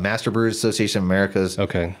 Master Brewers Association of America's.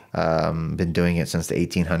 Okay. Been doing it since the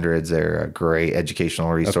 1800s. They're a great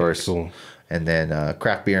educational resource. Okay, cool. And then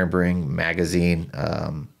Craft Beer and Brewing Magazine.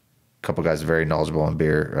 A couple guys are very knowledgeable on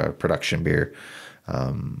beer, production beer.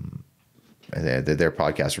 And their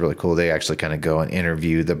podcast is really cool. They actually kind of go and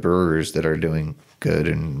interview the brewers that are doing good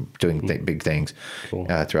and doing big things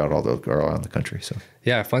throughout around the country. So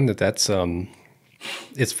yeah, I find that's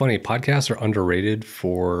it's funny. Podcasts are underrated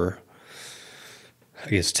for, I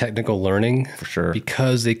guess, technical learning, for sure,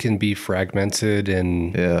 because they can be fragmented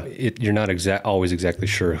and you're not always exactly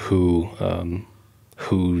sure who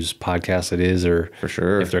whose podcast it is, or for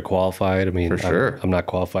sure if they're qualified. I mean, for sure. I'm not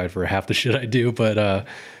qualified for half the shit I do, but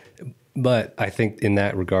I think in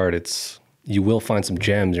that regard, you will find some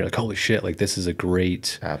gems. You're like, holy shit, like this is a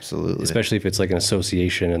great, absolutely, especially if it's like an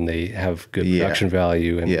association and they have good production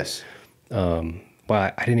value. And yes, well,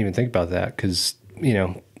 I didn't even think about that because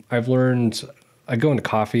I've learned. I go into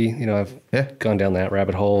coffee, I've gone down that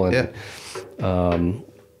rabbit hole, and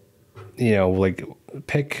like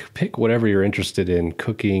pick whatever you're interested in,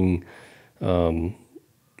 cooking,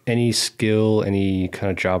 any skill, any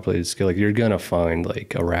kind of job related skill. Like you're gonna find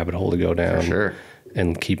like a rabbit hole to go down, for sure,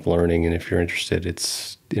 and keep learning. And if you're interested,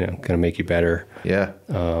 it's gonna make you better. Yeah.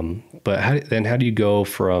 But how do you go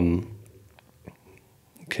from?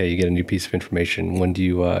 Okay, you get a new piece of information. When do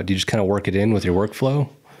you just kind of work it in with your workflow?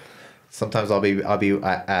 Sometimes I'll be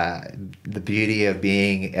the beauty of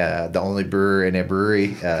being the only brewer in a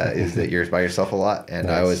brewery is that you're by yourself a lot. And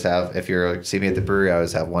nice. I always have, if you're see me at the brewery, I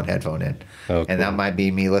always have one headphone in. Oh, and that might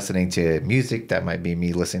be me listening to music. That might be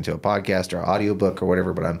me listening to a podcast or audiobook or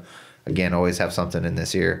whatever. But I'm, again, always have something in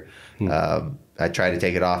this ear. I try to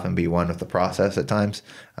take it off and be one with the process at times,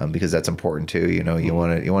 because that's important too. You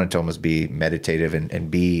want it to almost be meditative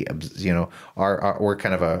and be, we're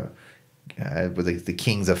kind of we're the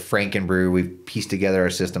kings of Frankenbrew. We've pieced together our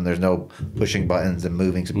system. There's no pushing buttons and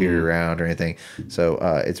moving some beer around or anything. So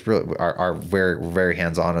it's really our very, very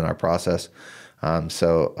hands-on in our process. There's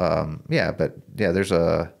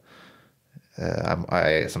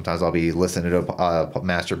I sometimes I'll be listening to a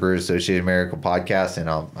Master Brewers Association of America podcast, and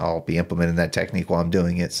I'll be implementing that technique while I'm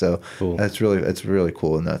doing it. So cool. It's really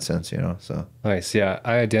cool in that sense, So nice. Yeah,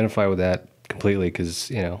 I identify with that completely because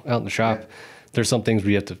out in the shop, there's some things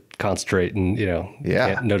where you have to concentrate and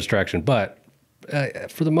no distraction. But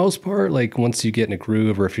For the most part, like once you get in a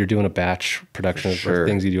groove, or if you're doing a batch production of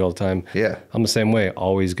things you do all the time, I'm the same way.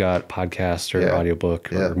 Always got podcast or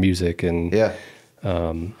audiobook or music, and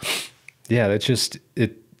it's just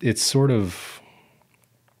it's sort of,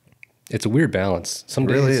 it's a weird balance. Some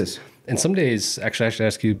days, really is. And some days, actually, I should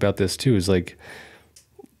ask you about this too. Is like,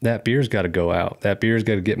 that beer's got to go out. That beer's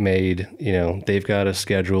got to get made. You know, they've got a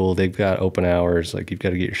schedule. They've got open hours. Like, you've got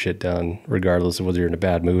to get your shit done, regardless of whether you're in a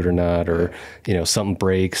bad mood or not, or, you know, something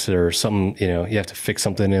breaks or something, you know, you have to fix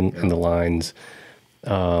something in the lines.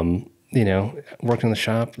 You know, working in the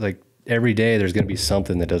shop, like every day there's going to be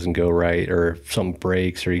something that doesn't go right, or something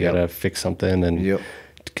breaks, or you got to fix something, and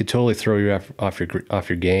it could totally throw you off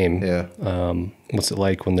your game. What's it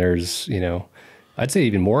like when there's, you know, I'd say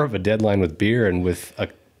even more of a deadline with beer, and with a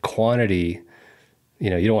quantity, you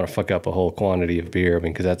know, you don't want to fuck up a whole quantity of beer. I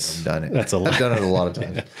mean, because that's a lot. I've done it a lot of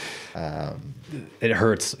times. It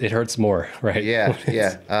hurts more, right? You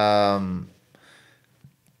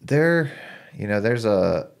know,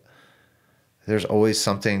 there's always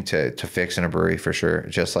something to fix in a brewery, for sure.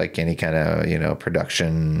 Just like any kind of, you know,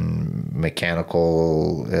 production,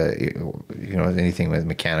 mechanical, you know, anything with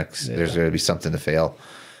mechanics, there's going to be something to fail.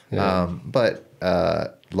 But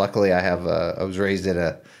luckily I was raised in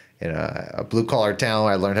a blue collar town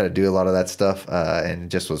where I learned how to do a lot of that stuff,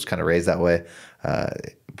 and just was kind of raised that way.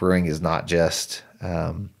 Brewing is not just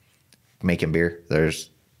making beer.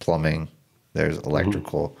 There's plumbing, there's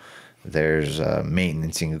electrical, there's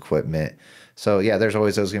maintaining equipment. So yeah, there's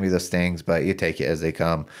always going to be those things, but you take it as they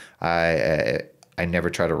come. I never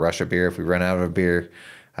try to rush a beer. If we run out of a beer,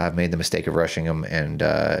 I've made the mistake of rushing them, and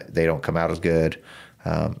they don't come out as good.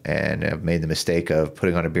 And I've made the mistake of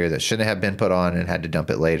putting on a beer that shouldn't have been put on and had to dump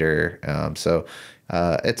it later. So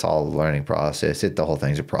it's all a learning process. The whole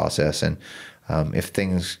thing's a process. And if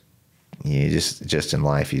things, you just in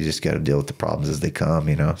life, you just got to deal with the problems as they come,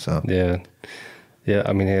 you know. So yeah.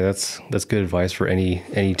 I mean, hey, that's good advice for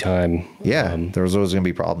any time. Yeah, there's always gonna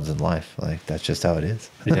be problems in life. Like, that's just how it is.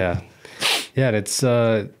 Yeah. And it's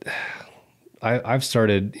I've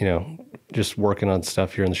started, you know, just working on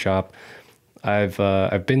stuff here in the shop. I've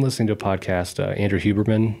been listening to a podcast, Andrew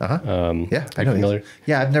Huberman. I know. Familiar?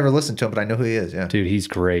 Yeah, I've never listened to him, but I know who he is. Yeah, dude, he's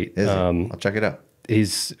great. I'll check it out.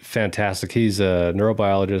 He's fantastic. He's a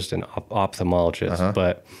neurobiologist and ophthalmologist,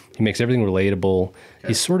 but he makes everything relatable. Okay.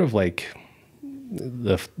 He's sort of like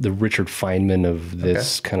the Richard Feynman of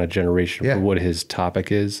this kind of generation for what his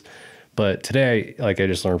topic is. But today, like, I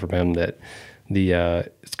just learned from him that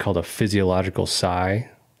it's called a physiological sigh,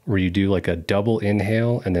 where you do like a double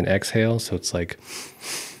inhale and then exhale. So it's like,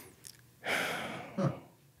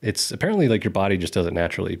 it's apparently like your body just does it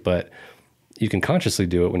naturally, but you can consciously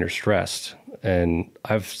do it when you're stressed. And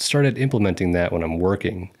I've started implementing that when I'm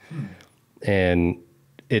working, and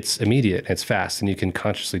it's immediate, it's fast, and you can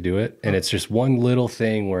consciously do it. And it's just one little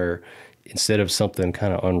thing where instead of something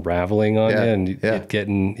kind of unraveling on you and it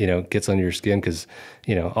getting, you know, gets under your skin, because,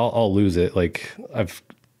 you know, I'll lose it. Like, I've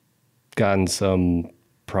gotten some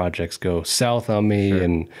projects go south on me,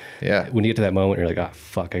 and when you get to that moment, you're like, oh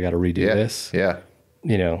fuck, I got to redo this.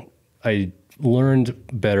 You know, I learned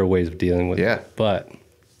better ways of dealing with it. But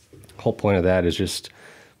the whole point of that is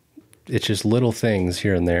it's just little things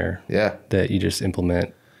here and there that you just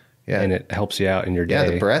implement. And it helps you out in your day.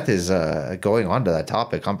 Yeah, the breath is going on to that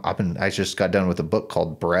topic. I just got done with a book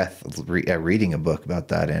called Breath, reading a book about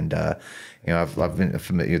that, and you know, I've been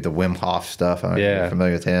familiar with the Wim Hof stuff. I'm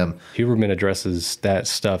familiar with him. Huberman addresses that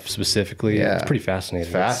stuff specifically. It's pretty fascinating.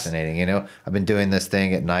 It's fascinating. You know, I've been doing this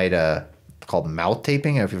thing at night called mouth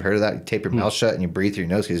taping. If you've heard of that, you tape your mouth shut and you breathe through your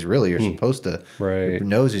nose, because really you're supposed to. Your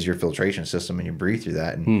nose is your filtration system, and you breathe through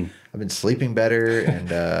that. And I've been sleeping better.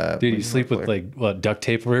 And dude, you sleep with like what, duct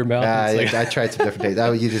tape over your mouth? I tried some different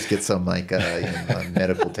tape. You just get some like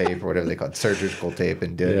medical tape or whatever they call it, surgical tape,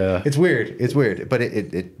 and do it. It's weird. It's weird, but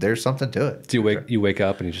it there's something to it. Do you wake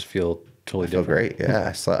up and you just feel totally different? Great. Yeah,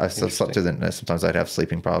 I slept through the. Sometimes I'd have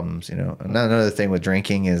sleeping problems. You know, another thing with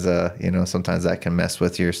drinking is you know, sometimes that can mess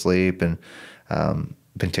with your sleep, and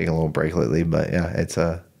been taking a little break lately, but it's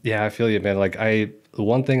I feel you, man. Like, the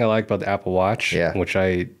one thing I like about the Apple Watch, which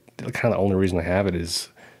kind of the only reason I have it is,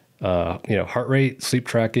 you know, heart rate, sleep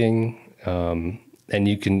tracking, and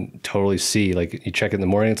you can totally see, like, you check it in the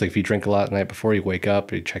morning. It's like if you drink a lot the night before, you wake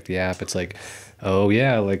up, you check the app. It's like, oh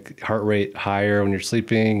yeah, like heart rate higher when you're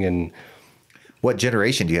sleeping. And what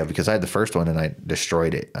generation do you have? Because I had the first one and I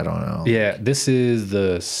destroyed it. I don't know. Yeah, this is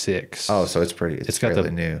the 6. Oh, so it's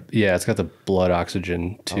fairly new. Yeah, it's got the blood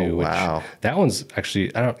oxygen too. Oh, wow. Which, that one's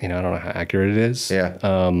actually, I don't know how accurate it is. Yeah.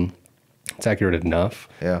 It's accurate enough.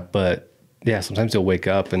 Yeah. But yeah, sometimes you'll wake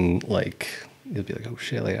up and like you'll be like, oh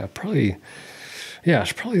shit, like I probably yeah, I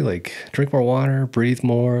should probably like drink more water, breathe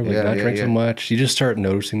more, like not drink so much. You just start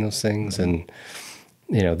noticing those things. And,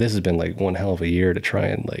 you know, this has been like one hell of a year to try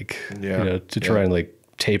and like, you know, to try and like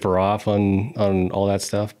taper off on all that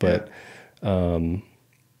stuff. But,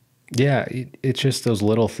 yeah, it's just those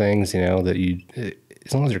little things, you know, that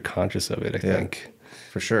as long as you're conscious of it, I think.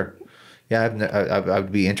 For sure. Yeah, I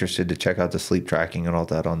would be interested to check out the sleep tracking and all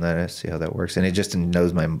that on that and see how that works. And it just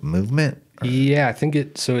knows my movement? Yeah, I think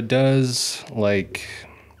it does, like,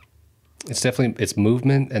 it's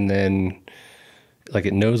movement, and then like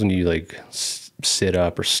it knows when you like sit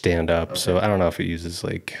up or stand up. Okay. So I don't know if it uses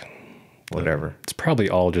like whatever. It's probably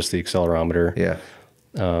all just the accelerometer. Yeah.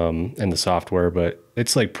 And the software, but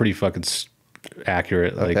it's like pretty fucking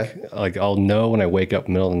accurate. Like I'll know when I wake up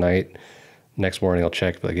middle of the night. Next morning I'll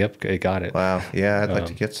check, like, yep, it got it. Wow. Yeah, I'd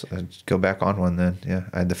like to go back on one then. Yeah,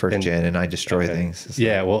 I had the first gen, and I destroy things. So.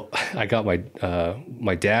 Yeah, well, I got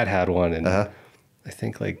my dad had one, and I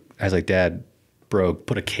think like I was like, Dad, bro,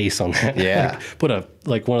 put a case on that. Yeah,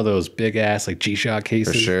 like one of those big ass like G-Shock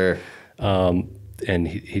cases. For sure. And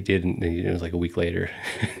he didn't. It was like a week later.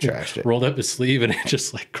 Trashed it. Rolled up his sleeve, and it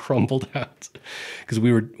just like crumbled out because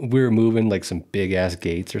we were moving like some big ass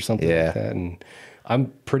gates or something like that, and.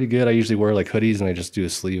 I'm pretty good. I usually wear like hoodies and I just do a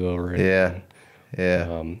sleeve over it.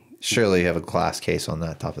 Yeah. Surely you have a glass case on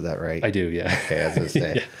that top of that, right? I do, yeah. Okay, as I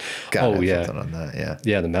say. Yeah. Gotta have something on that, yeah.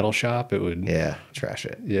 Yeah, the metal shop, it would. Yeah, trash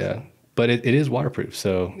it. Yeah. But it is waterproof,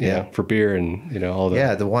 so yeah, for beer and you know all the.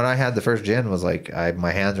 Yeah, the one I had, the first gen, was like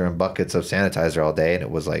my hands are in buckets of sanitizer all day, and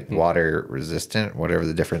it was like water resistant, whatever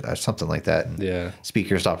the difference, something like that. And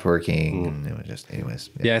speaker stopped working, and it was just, anyways.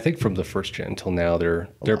 Yeah, I think from the first gen until now, they're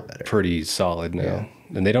pretty solid now,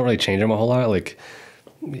 and they don't really change them a whole lot. Like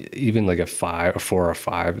even like a 4 or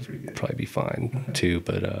 5 would probably be fine too.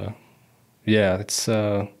 But yeah, it's.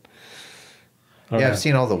 I've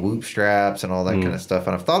seen all the Whoop straps and all that kind of stuff,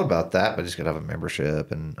 and I've thought about that, but I just gotta have a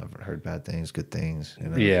membership, and I've heard bad things, good things. You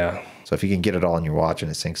know? Yeah. So if you can get it all on your watch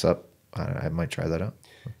and it syncs up, I might try that out.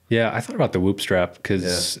 Yeah, I thought about the Whoop strap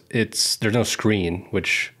because there's no screen,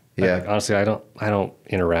 which honestly I don't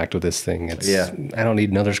interact with this thing. I don't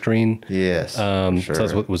need another screen. Yes. So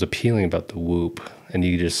that's what was appealing about the Whoop, and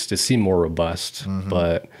you just seem more robust.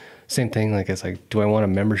 But same thing, like it's like, do I want a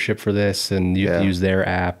membership for this? And you have to use their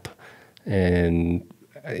app. And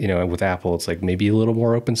you know, with Apple, it's like maybe a little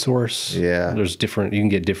more open source. Yeah, you can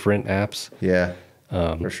get different apps. Yeah,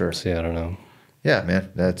 for sure. So yeah, I don't know. Yeah,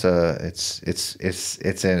 man, that's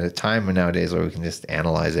it's in a time nowadays where we can just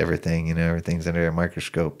analyze everything. You know, everything's under a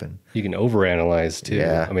microscope, and you can overanalyze too.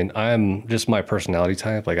 Yeah, I mean, I'm just my personality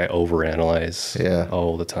type. Like I overanalyze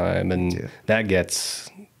all the time, and that gets.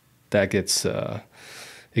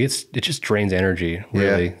 It just drains energy,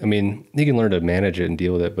 really. Yeah. I mean, you can learn to manage it and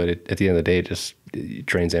deal with it, but at the end of the day, it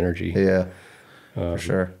drains energy. Yeah, for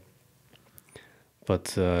sure.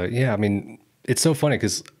 But yeah, I mean, it's so funny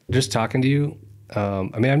because just talking to you, I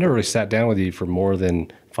mean, I've never really sat down with you for more than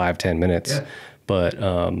 5-10 minutes, but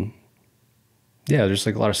yeah, there's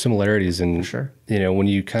like a lot of similarities, and you know, when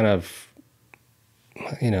you kind of,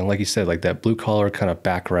 you know, like you said, like that blue collar kind of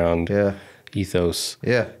background. Ethos.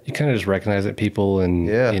 Yeah. You kind of just recognize it, people, and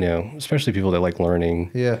you know, especially people that like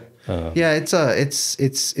learning. Yeah.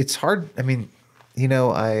 It's hard. I mean, you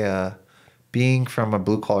know, I being from a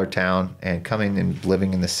blue collar town and coming and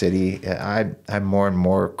living in the city, I more and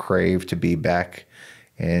more crave to be back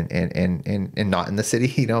and not in the city.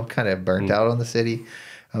 You know, I'm kind of burnt out on the city.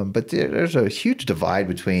 But there's a huge divide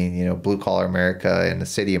between, you know, blue collar America and the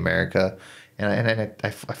city America, and I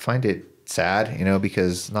find it sad, you know,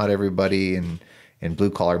 because not everybody in blue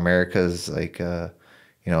collar America is like, you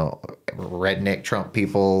know, redneck Trump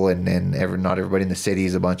people, and not everybody in the city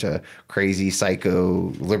is a bunch of crazy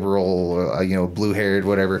psycho liberal, you know, blue haired,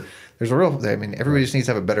 whatever. There's I mean, everybody just needs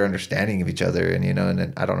to have a better understanding of each other, and you know,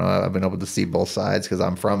 and I don't know, I've been able to see both sides because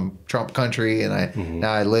I'm from Trump country, and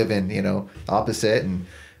now I live in, you know, opposite, and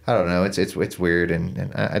I don't know. It's weird,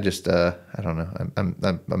 and I just I don't know.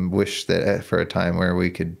 I wish that for a time where we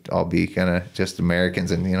could all be kind of just Americans,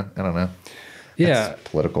 and you know, I don't know. Yeah, that's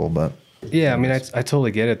political, but yeah, I mean, I totally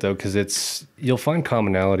get it though, because you'll find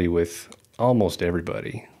commonality with almost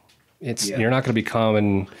everybody. You're not going to be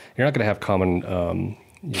common. You're not going to have common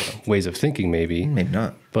you know, ways of thinking, maybe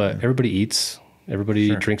not. But everybody eats.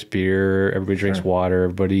 Everybody drinks beer. Everybody drinks water.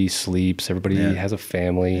 Everybody sleeps. Everybody has a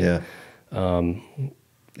family. Yeah.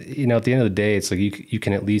 You know, at the end of the day, it's like you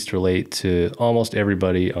can at least relate to almost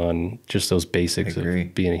everybody on just those basics of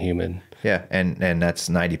being a human. Yeah, and that's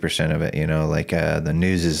 90% of it. You know, like the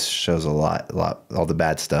news shows a lot, all the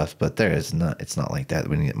bad stuff, but it's not like that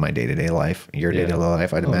in my day-to-day life, your day-to-day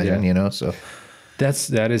life, I'd imagine. You know, so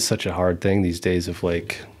that is such a hard thing these days of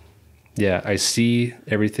like, yeah, I see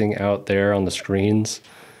everything out there on the screens,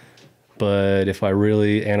 but if I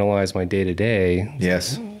really analyze my day to day,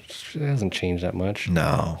 Yes. it hasn't changed that much.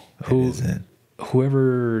 No, it isn't.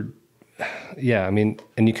 Whoever, yeah, I mean,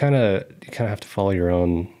 and you kind of have to follow your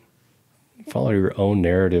own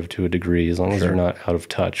narrative to a degree, as long as you're not out of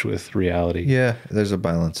touch with reality. Yeah, there's a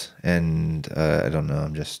balance, and I don't know.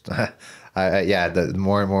 I'm just, yeah. The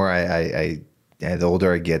more and more the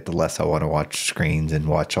older I get, the less I want to watch screens and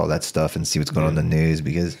watch all that stuff and see what's going on in the news,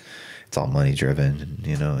 because it's all money driven,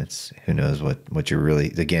 and it's who knows what you're really.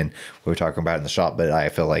 Again, we were talking about it in the shop, but I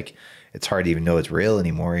feel like it's hard to even know it's real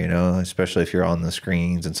anymore, especially if you're on the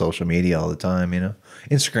screens and social media all the time,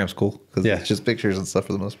 Instagram's cool because it's just pictures and stuff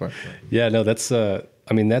for the most part. Yeah, no, that's, I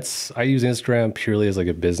use Instagram purely as like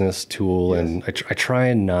a business tool. Yes. And I try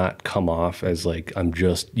and not come off as like, I'm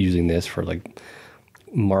just using this for like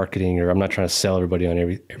marketing, or I'm not trying to sell everybody on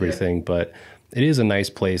everything, but it is a nice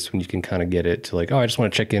place when you can kind of get it to like, oh, I just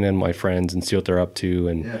want to check in on my friends and see what they're up to.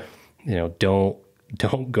 And,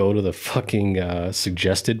 don't go to the fucking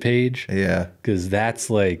suggested page. Yeah. Because that's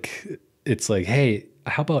like, it's like, hey,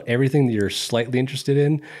 how about everything that you're slightly interested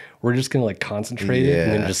in? We're just going to like concentrate it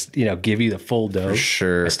and then just, give you the full dose. For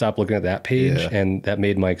sure. I stopped looking at that page and that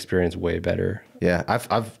made my experience way better. Yeah.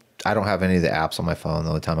 I don't have any of the apps on my phone.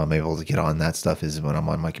 The only time I'm able to get on that stuff is when I'm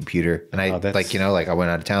on my computer. And I I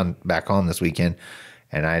went out of town back home this weekend,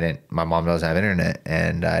 and my mom doesn't have internet,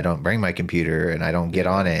 and I don't bring my computer, and I don't get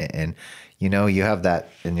on it. And you have that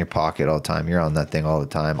in your pocket all the time. You're on that thing all the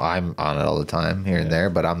time. I'm on it all the time here and there,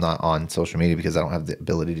 but I'm not on social media because I don't have the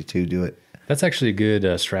ability to do it. That's actually a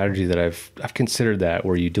good strategy that I've considered, that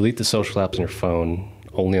where you delete the social apps on your phone,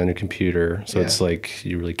 only on your computer. So it's like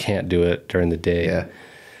you really can't do it during the day. Yeah.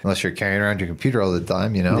 Unless you're carrying around your computer all the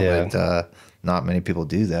time, but not many people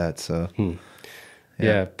do that. So,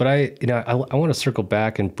 yeah. But I want to circle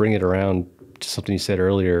back and bring it around to something you said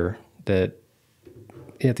earlier, that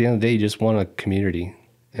at the end of the day, you just want a community.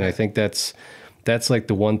 And I think that's like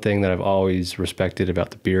the one thing that I've always respected about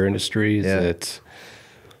the beer industry is that,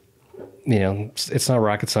 it's not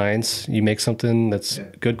rocket science. You make something that's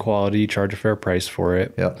good quality, charge a fair price for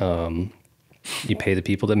it. Yeah. You pay the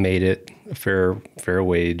people that made it a fair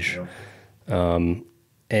wage. Yeah.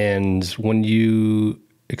 And when you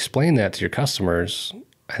explain that to your customers,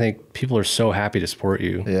 I think people are so happy to support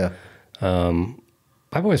you. Yeah.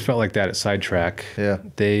 I've always felt like that at Sidetrack. Yeah.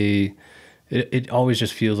 It always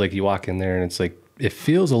just feels like you walk in there and it's like, it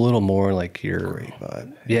feels a little more like you're. Great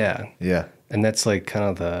vibe. Yeah. Yeah. And that's like kind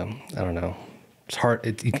of I don't know. It's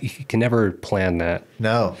hard. You can never plan that.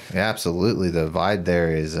 No, absolutely. The vibe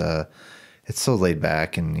there is, it's so laid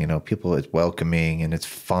back, and, people, it's welcoming and it's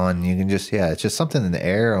fun. You can just, it's just something in the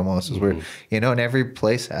air almost. Is where, and every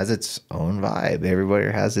place has its own vibe.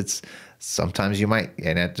 Everybody has its. Sometimes you might,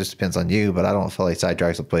 and it just depends on you, but I don't feel like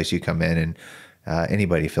Sidetrack's a place you come in and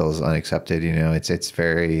anybody feels unaccepted. It's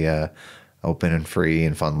very open and free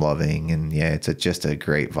and fun loving, and it's just a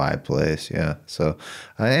great vibe place. Yeah. So,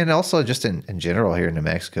 and also just in general here in New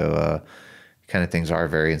Mexico, kind of things are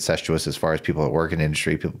very incestuous as far as people that work in the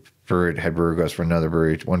industry. People, head brewer goes from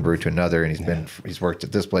one brewery to another, and he's worked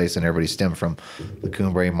at this place, and everybody stemmed from La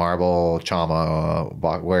Cumbre, Marble,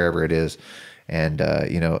 Chama, wherever it is. And,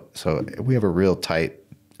 so we have a real tight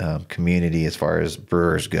community as far as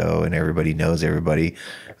brewers go, and everybody knows everybody.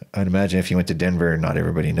 I'd imagine if you went to Denver, not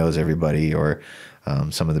everybody knows everybody, or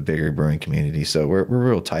some of the bigger brewing communities. So we're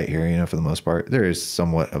real tight here, for the most part. There is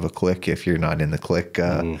somewhat of a clique. If you're not in the clique,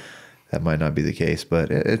 that might not be the case.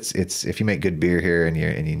 But it's if you make good beer here and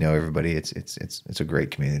you know everybody, it's a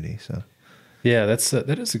great community. So yeah,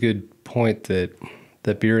 that is a good point, that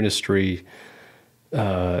the beer industry,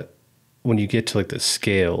 when you get to like the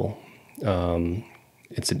scale,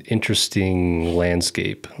 it's an interesting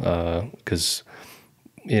landscape, because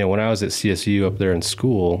when I was at CSU up there in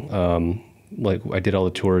school, like I did all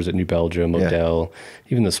the tours at New Belgium, Odell,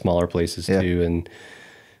 even the smaller places too, and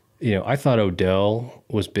I thought Odell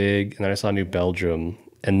was big, and then I saw New Belgium,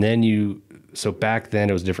 and then so back then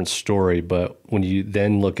it was a different story, but when you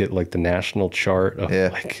then look at like the national chart of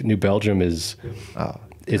like New Belgium is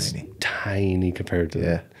tiny compared to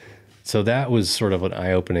that. So that was sort of an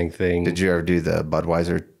eye-opening thing. Did you ever do the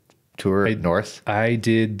Budweiser tour north? I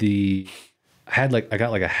did I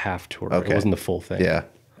got like a half tour. Okay. It wasn't the full thing. Yeah.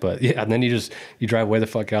 But and then you drive way the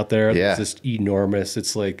fuck out there. Yeah. It's just enormous.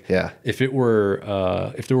 It's like, if there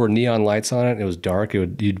were neon lights on it and it was dark,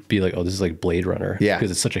 you'd be like, oh, this is like Blade Runner. Yeah. Because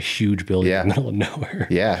it's such a huge building in the middle of nowhere.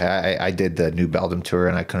 Yeah. I did the New Belgium tour,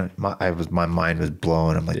 and my mind was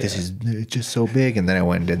blown. I'm like, this is just so big. And then I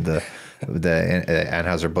went and did the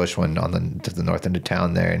Anheuser-Busch one on to the north end of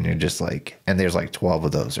town there, and you're just like, and there's like 12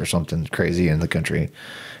 of those or something crazy in the country.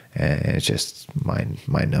 And it's just mind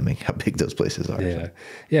numbing how big those places are. Yeah.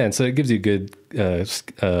 Yeah. And so it gives you a good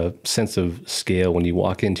sense of scale when you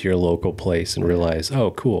walk into your local place and realize,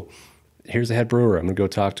 oh, cool. Here's the head brewer. I'm going to go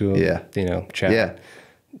talk to him. Yeah. You know, chat. Yeah.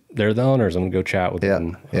 They're the owners. I'm going to go chat with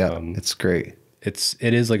them. Yeah. It's great. It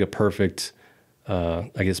is like a perfect, I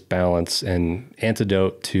guess, balance and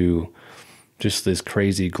antidote to just this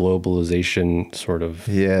crazy globalization sort of.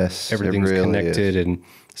 Yes. Everything's really connected. is. And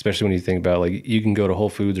especially when you think about, like, you can go to Whole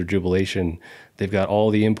Foods or Jubilation, they've got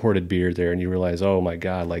all the imported beer there, and you realize, oh my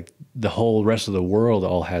God, like the whole rest of the world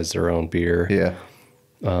all has their own beer. Yeah.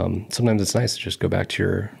 Sometimes it's nice to just go back to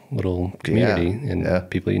your little community and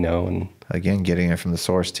people you know. And again, getting it from the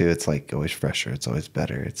source too, it's like always fresher. It's always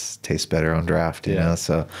better. Tastes better on draft, you know?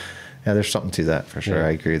 So yeah, there's something to that for sure. Yeah.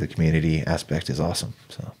 I agree. The community aspect is awesome.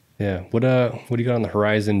 So yeah. What do you got on the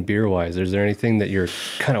horizon beer wise? Is there anything that you're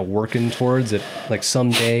kind of working towards that, like,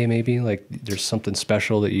 someday maybe, like, there's something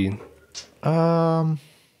special that you,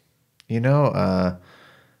 you know,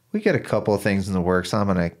 we get a couple of things in the works. I'm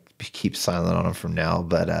going to keep silent on them from now,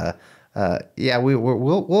 but, yeah,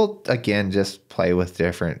 we'll again, just play with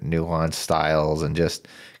different nuanced styles and just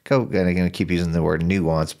go, and I'm going to keep using the word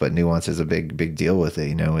nuance, but nuance is a big deal with it,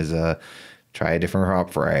 you know, is, try a different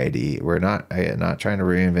hop variety. We're not trying to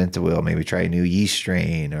reinvent the wheel. Maybe try a new yeast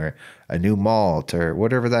strain or a new malt or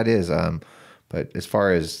whatever that is. But as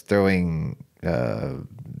far as throwing,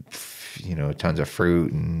 you know, tons of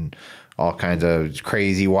fruit and all kinds of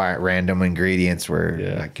crazy random ingredients, we're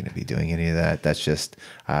not going to be doing any of that. That's just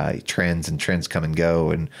trends, and trends come and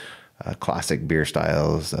go, and classic beer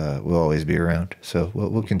styles will always be around. So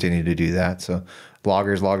we'll continue to do that. So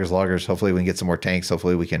lagers. Hopefully we can get some more tanks.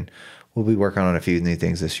 Hopefully we'll be working on a few new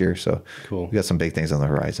things this year. So cool. We got some big things on the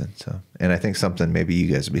horizon. So, and I think something maybe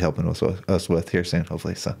you guys will be helping us with here soon,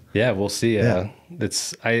 hopefully. So yeah, we'll see. I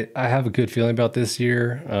have a good feeling about this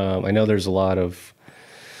year. I know there's a lot of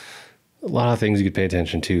things you could pay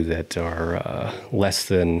attention to that are less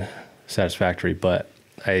than satisfactory, but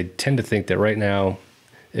I tend to think that right now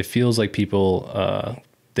it feels like people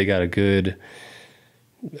they got a good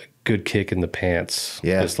kick in the pants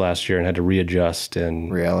this last year and had to readjust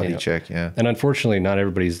and reality check. Yeah. And unfortunately not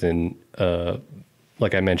everybody's in,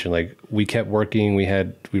 like I mentioned, like we kept working, we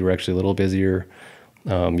were actually a little busier.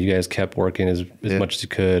 You guys kept working as much as you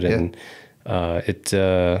could. And,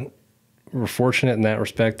 we're fortunate in that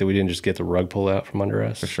respect that we didn't just get the rug pulled out from under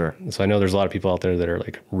us. For sure. So I know there's a lot of people out there that are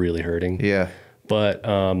like really hurting. Yeah. But,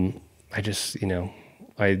 I just,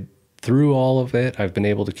 through all of it, I've been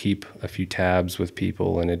able to keep a few tabs with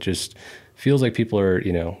people, and it just feels like people are,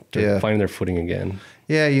 they're finding their footing again.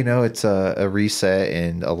 Yeah, it's a reset,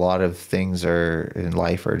 and a lot of things in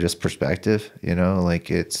life are just perspective, like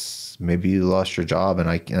it's maybe you lost your job, and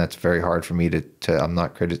that's very hard for me to I'm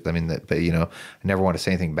not but I never want to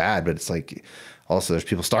say anything bad, but it's like also there's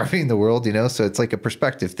people starving in the world, so it's like a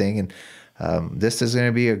perspective thing. And this is going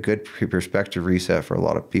to be a good perspective reset for a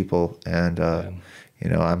lot of people. And,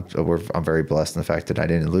 I'm very blessed in the fact that I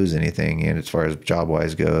didn't lose anything, and as far as job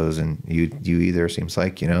wise goes, and you either seems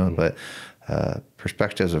like, but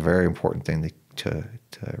perspective is a very important thing to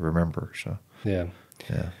remember. So yeah.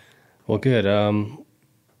 Well, good.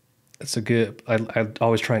 It's a good. I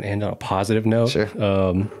always try and end on a positive note.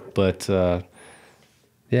 Sure.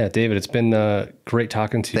 Yeah, David, it's been great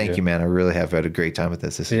talking to you. Thank you, man. I really have had a great time with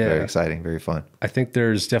this. This is very exciting, very fun. I think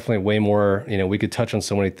there's definitely way more, we could touch on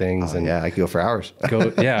so many things. And I could go for hours. I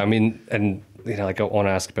want to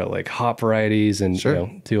ask about like hop varieties and,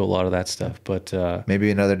 do a lot of that stuff. But maybe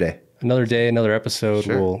another day. Another episode.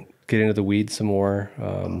 Sure. We'll get into the weeds some more.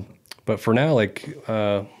 But for now, you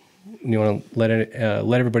want to let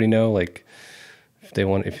everybody know, like,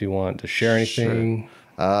 if you want to share anything.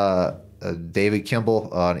 Sure. David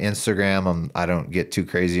Kimbell on Instagram. I don't get too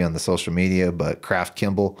crazy on the social media, but Craft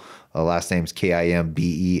Kimbell. Last name's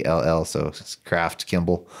Kimbell, so it's Craft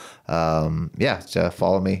Kimbell.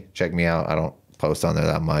 Follow me, check me out. I don't post on there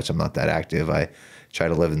that much. I'm not that active. I try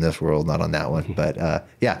to live in this world, not on that one. But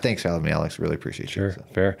thanks for having me, Alex. Really appreciate it. Sure,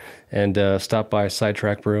 fair. And stop by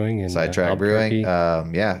Sidetrack Brewing. Sidetrack Brewing.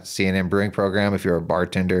 CNN Brewing Program. If you're a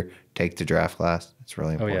bartender, take the draft class. It's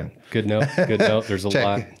really important. Oh, yeah. Good note. There's a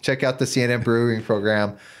lot. Check out the CNN Brewing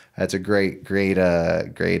Program. That's a great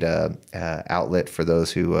outlet for those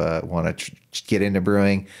who want to get into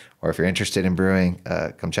brewing, or if you're interested in brewing,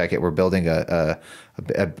 come check it. We're building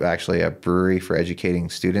actually a brewery for educating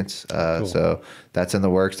students. Cool. So that's in the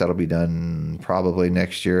works. That'll be done probably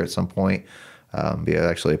next year at some point. be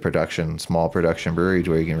actually a small production brewery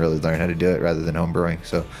where you can really learn how to do it rather than home brewing.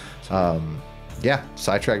 So, yeah,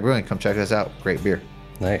 Sidetrack Brewing, come check us out. Great beer.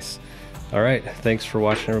 Nice. All right. Thanks for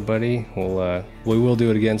watching, everybody. We will do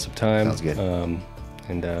it again sometime. Sounds good.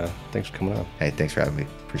 And thanks for coming on. Hey, thanks for having me.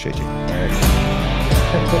 Appreciate you. All right.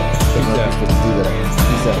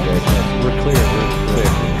 Peace out. We're clear. We're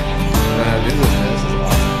clear.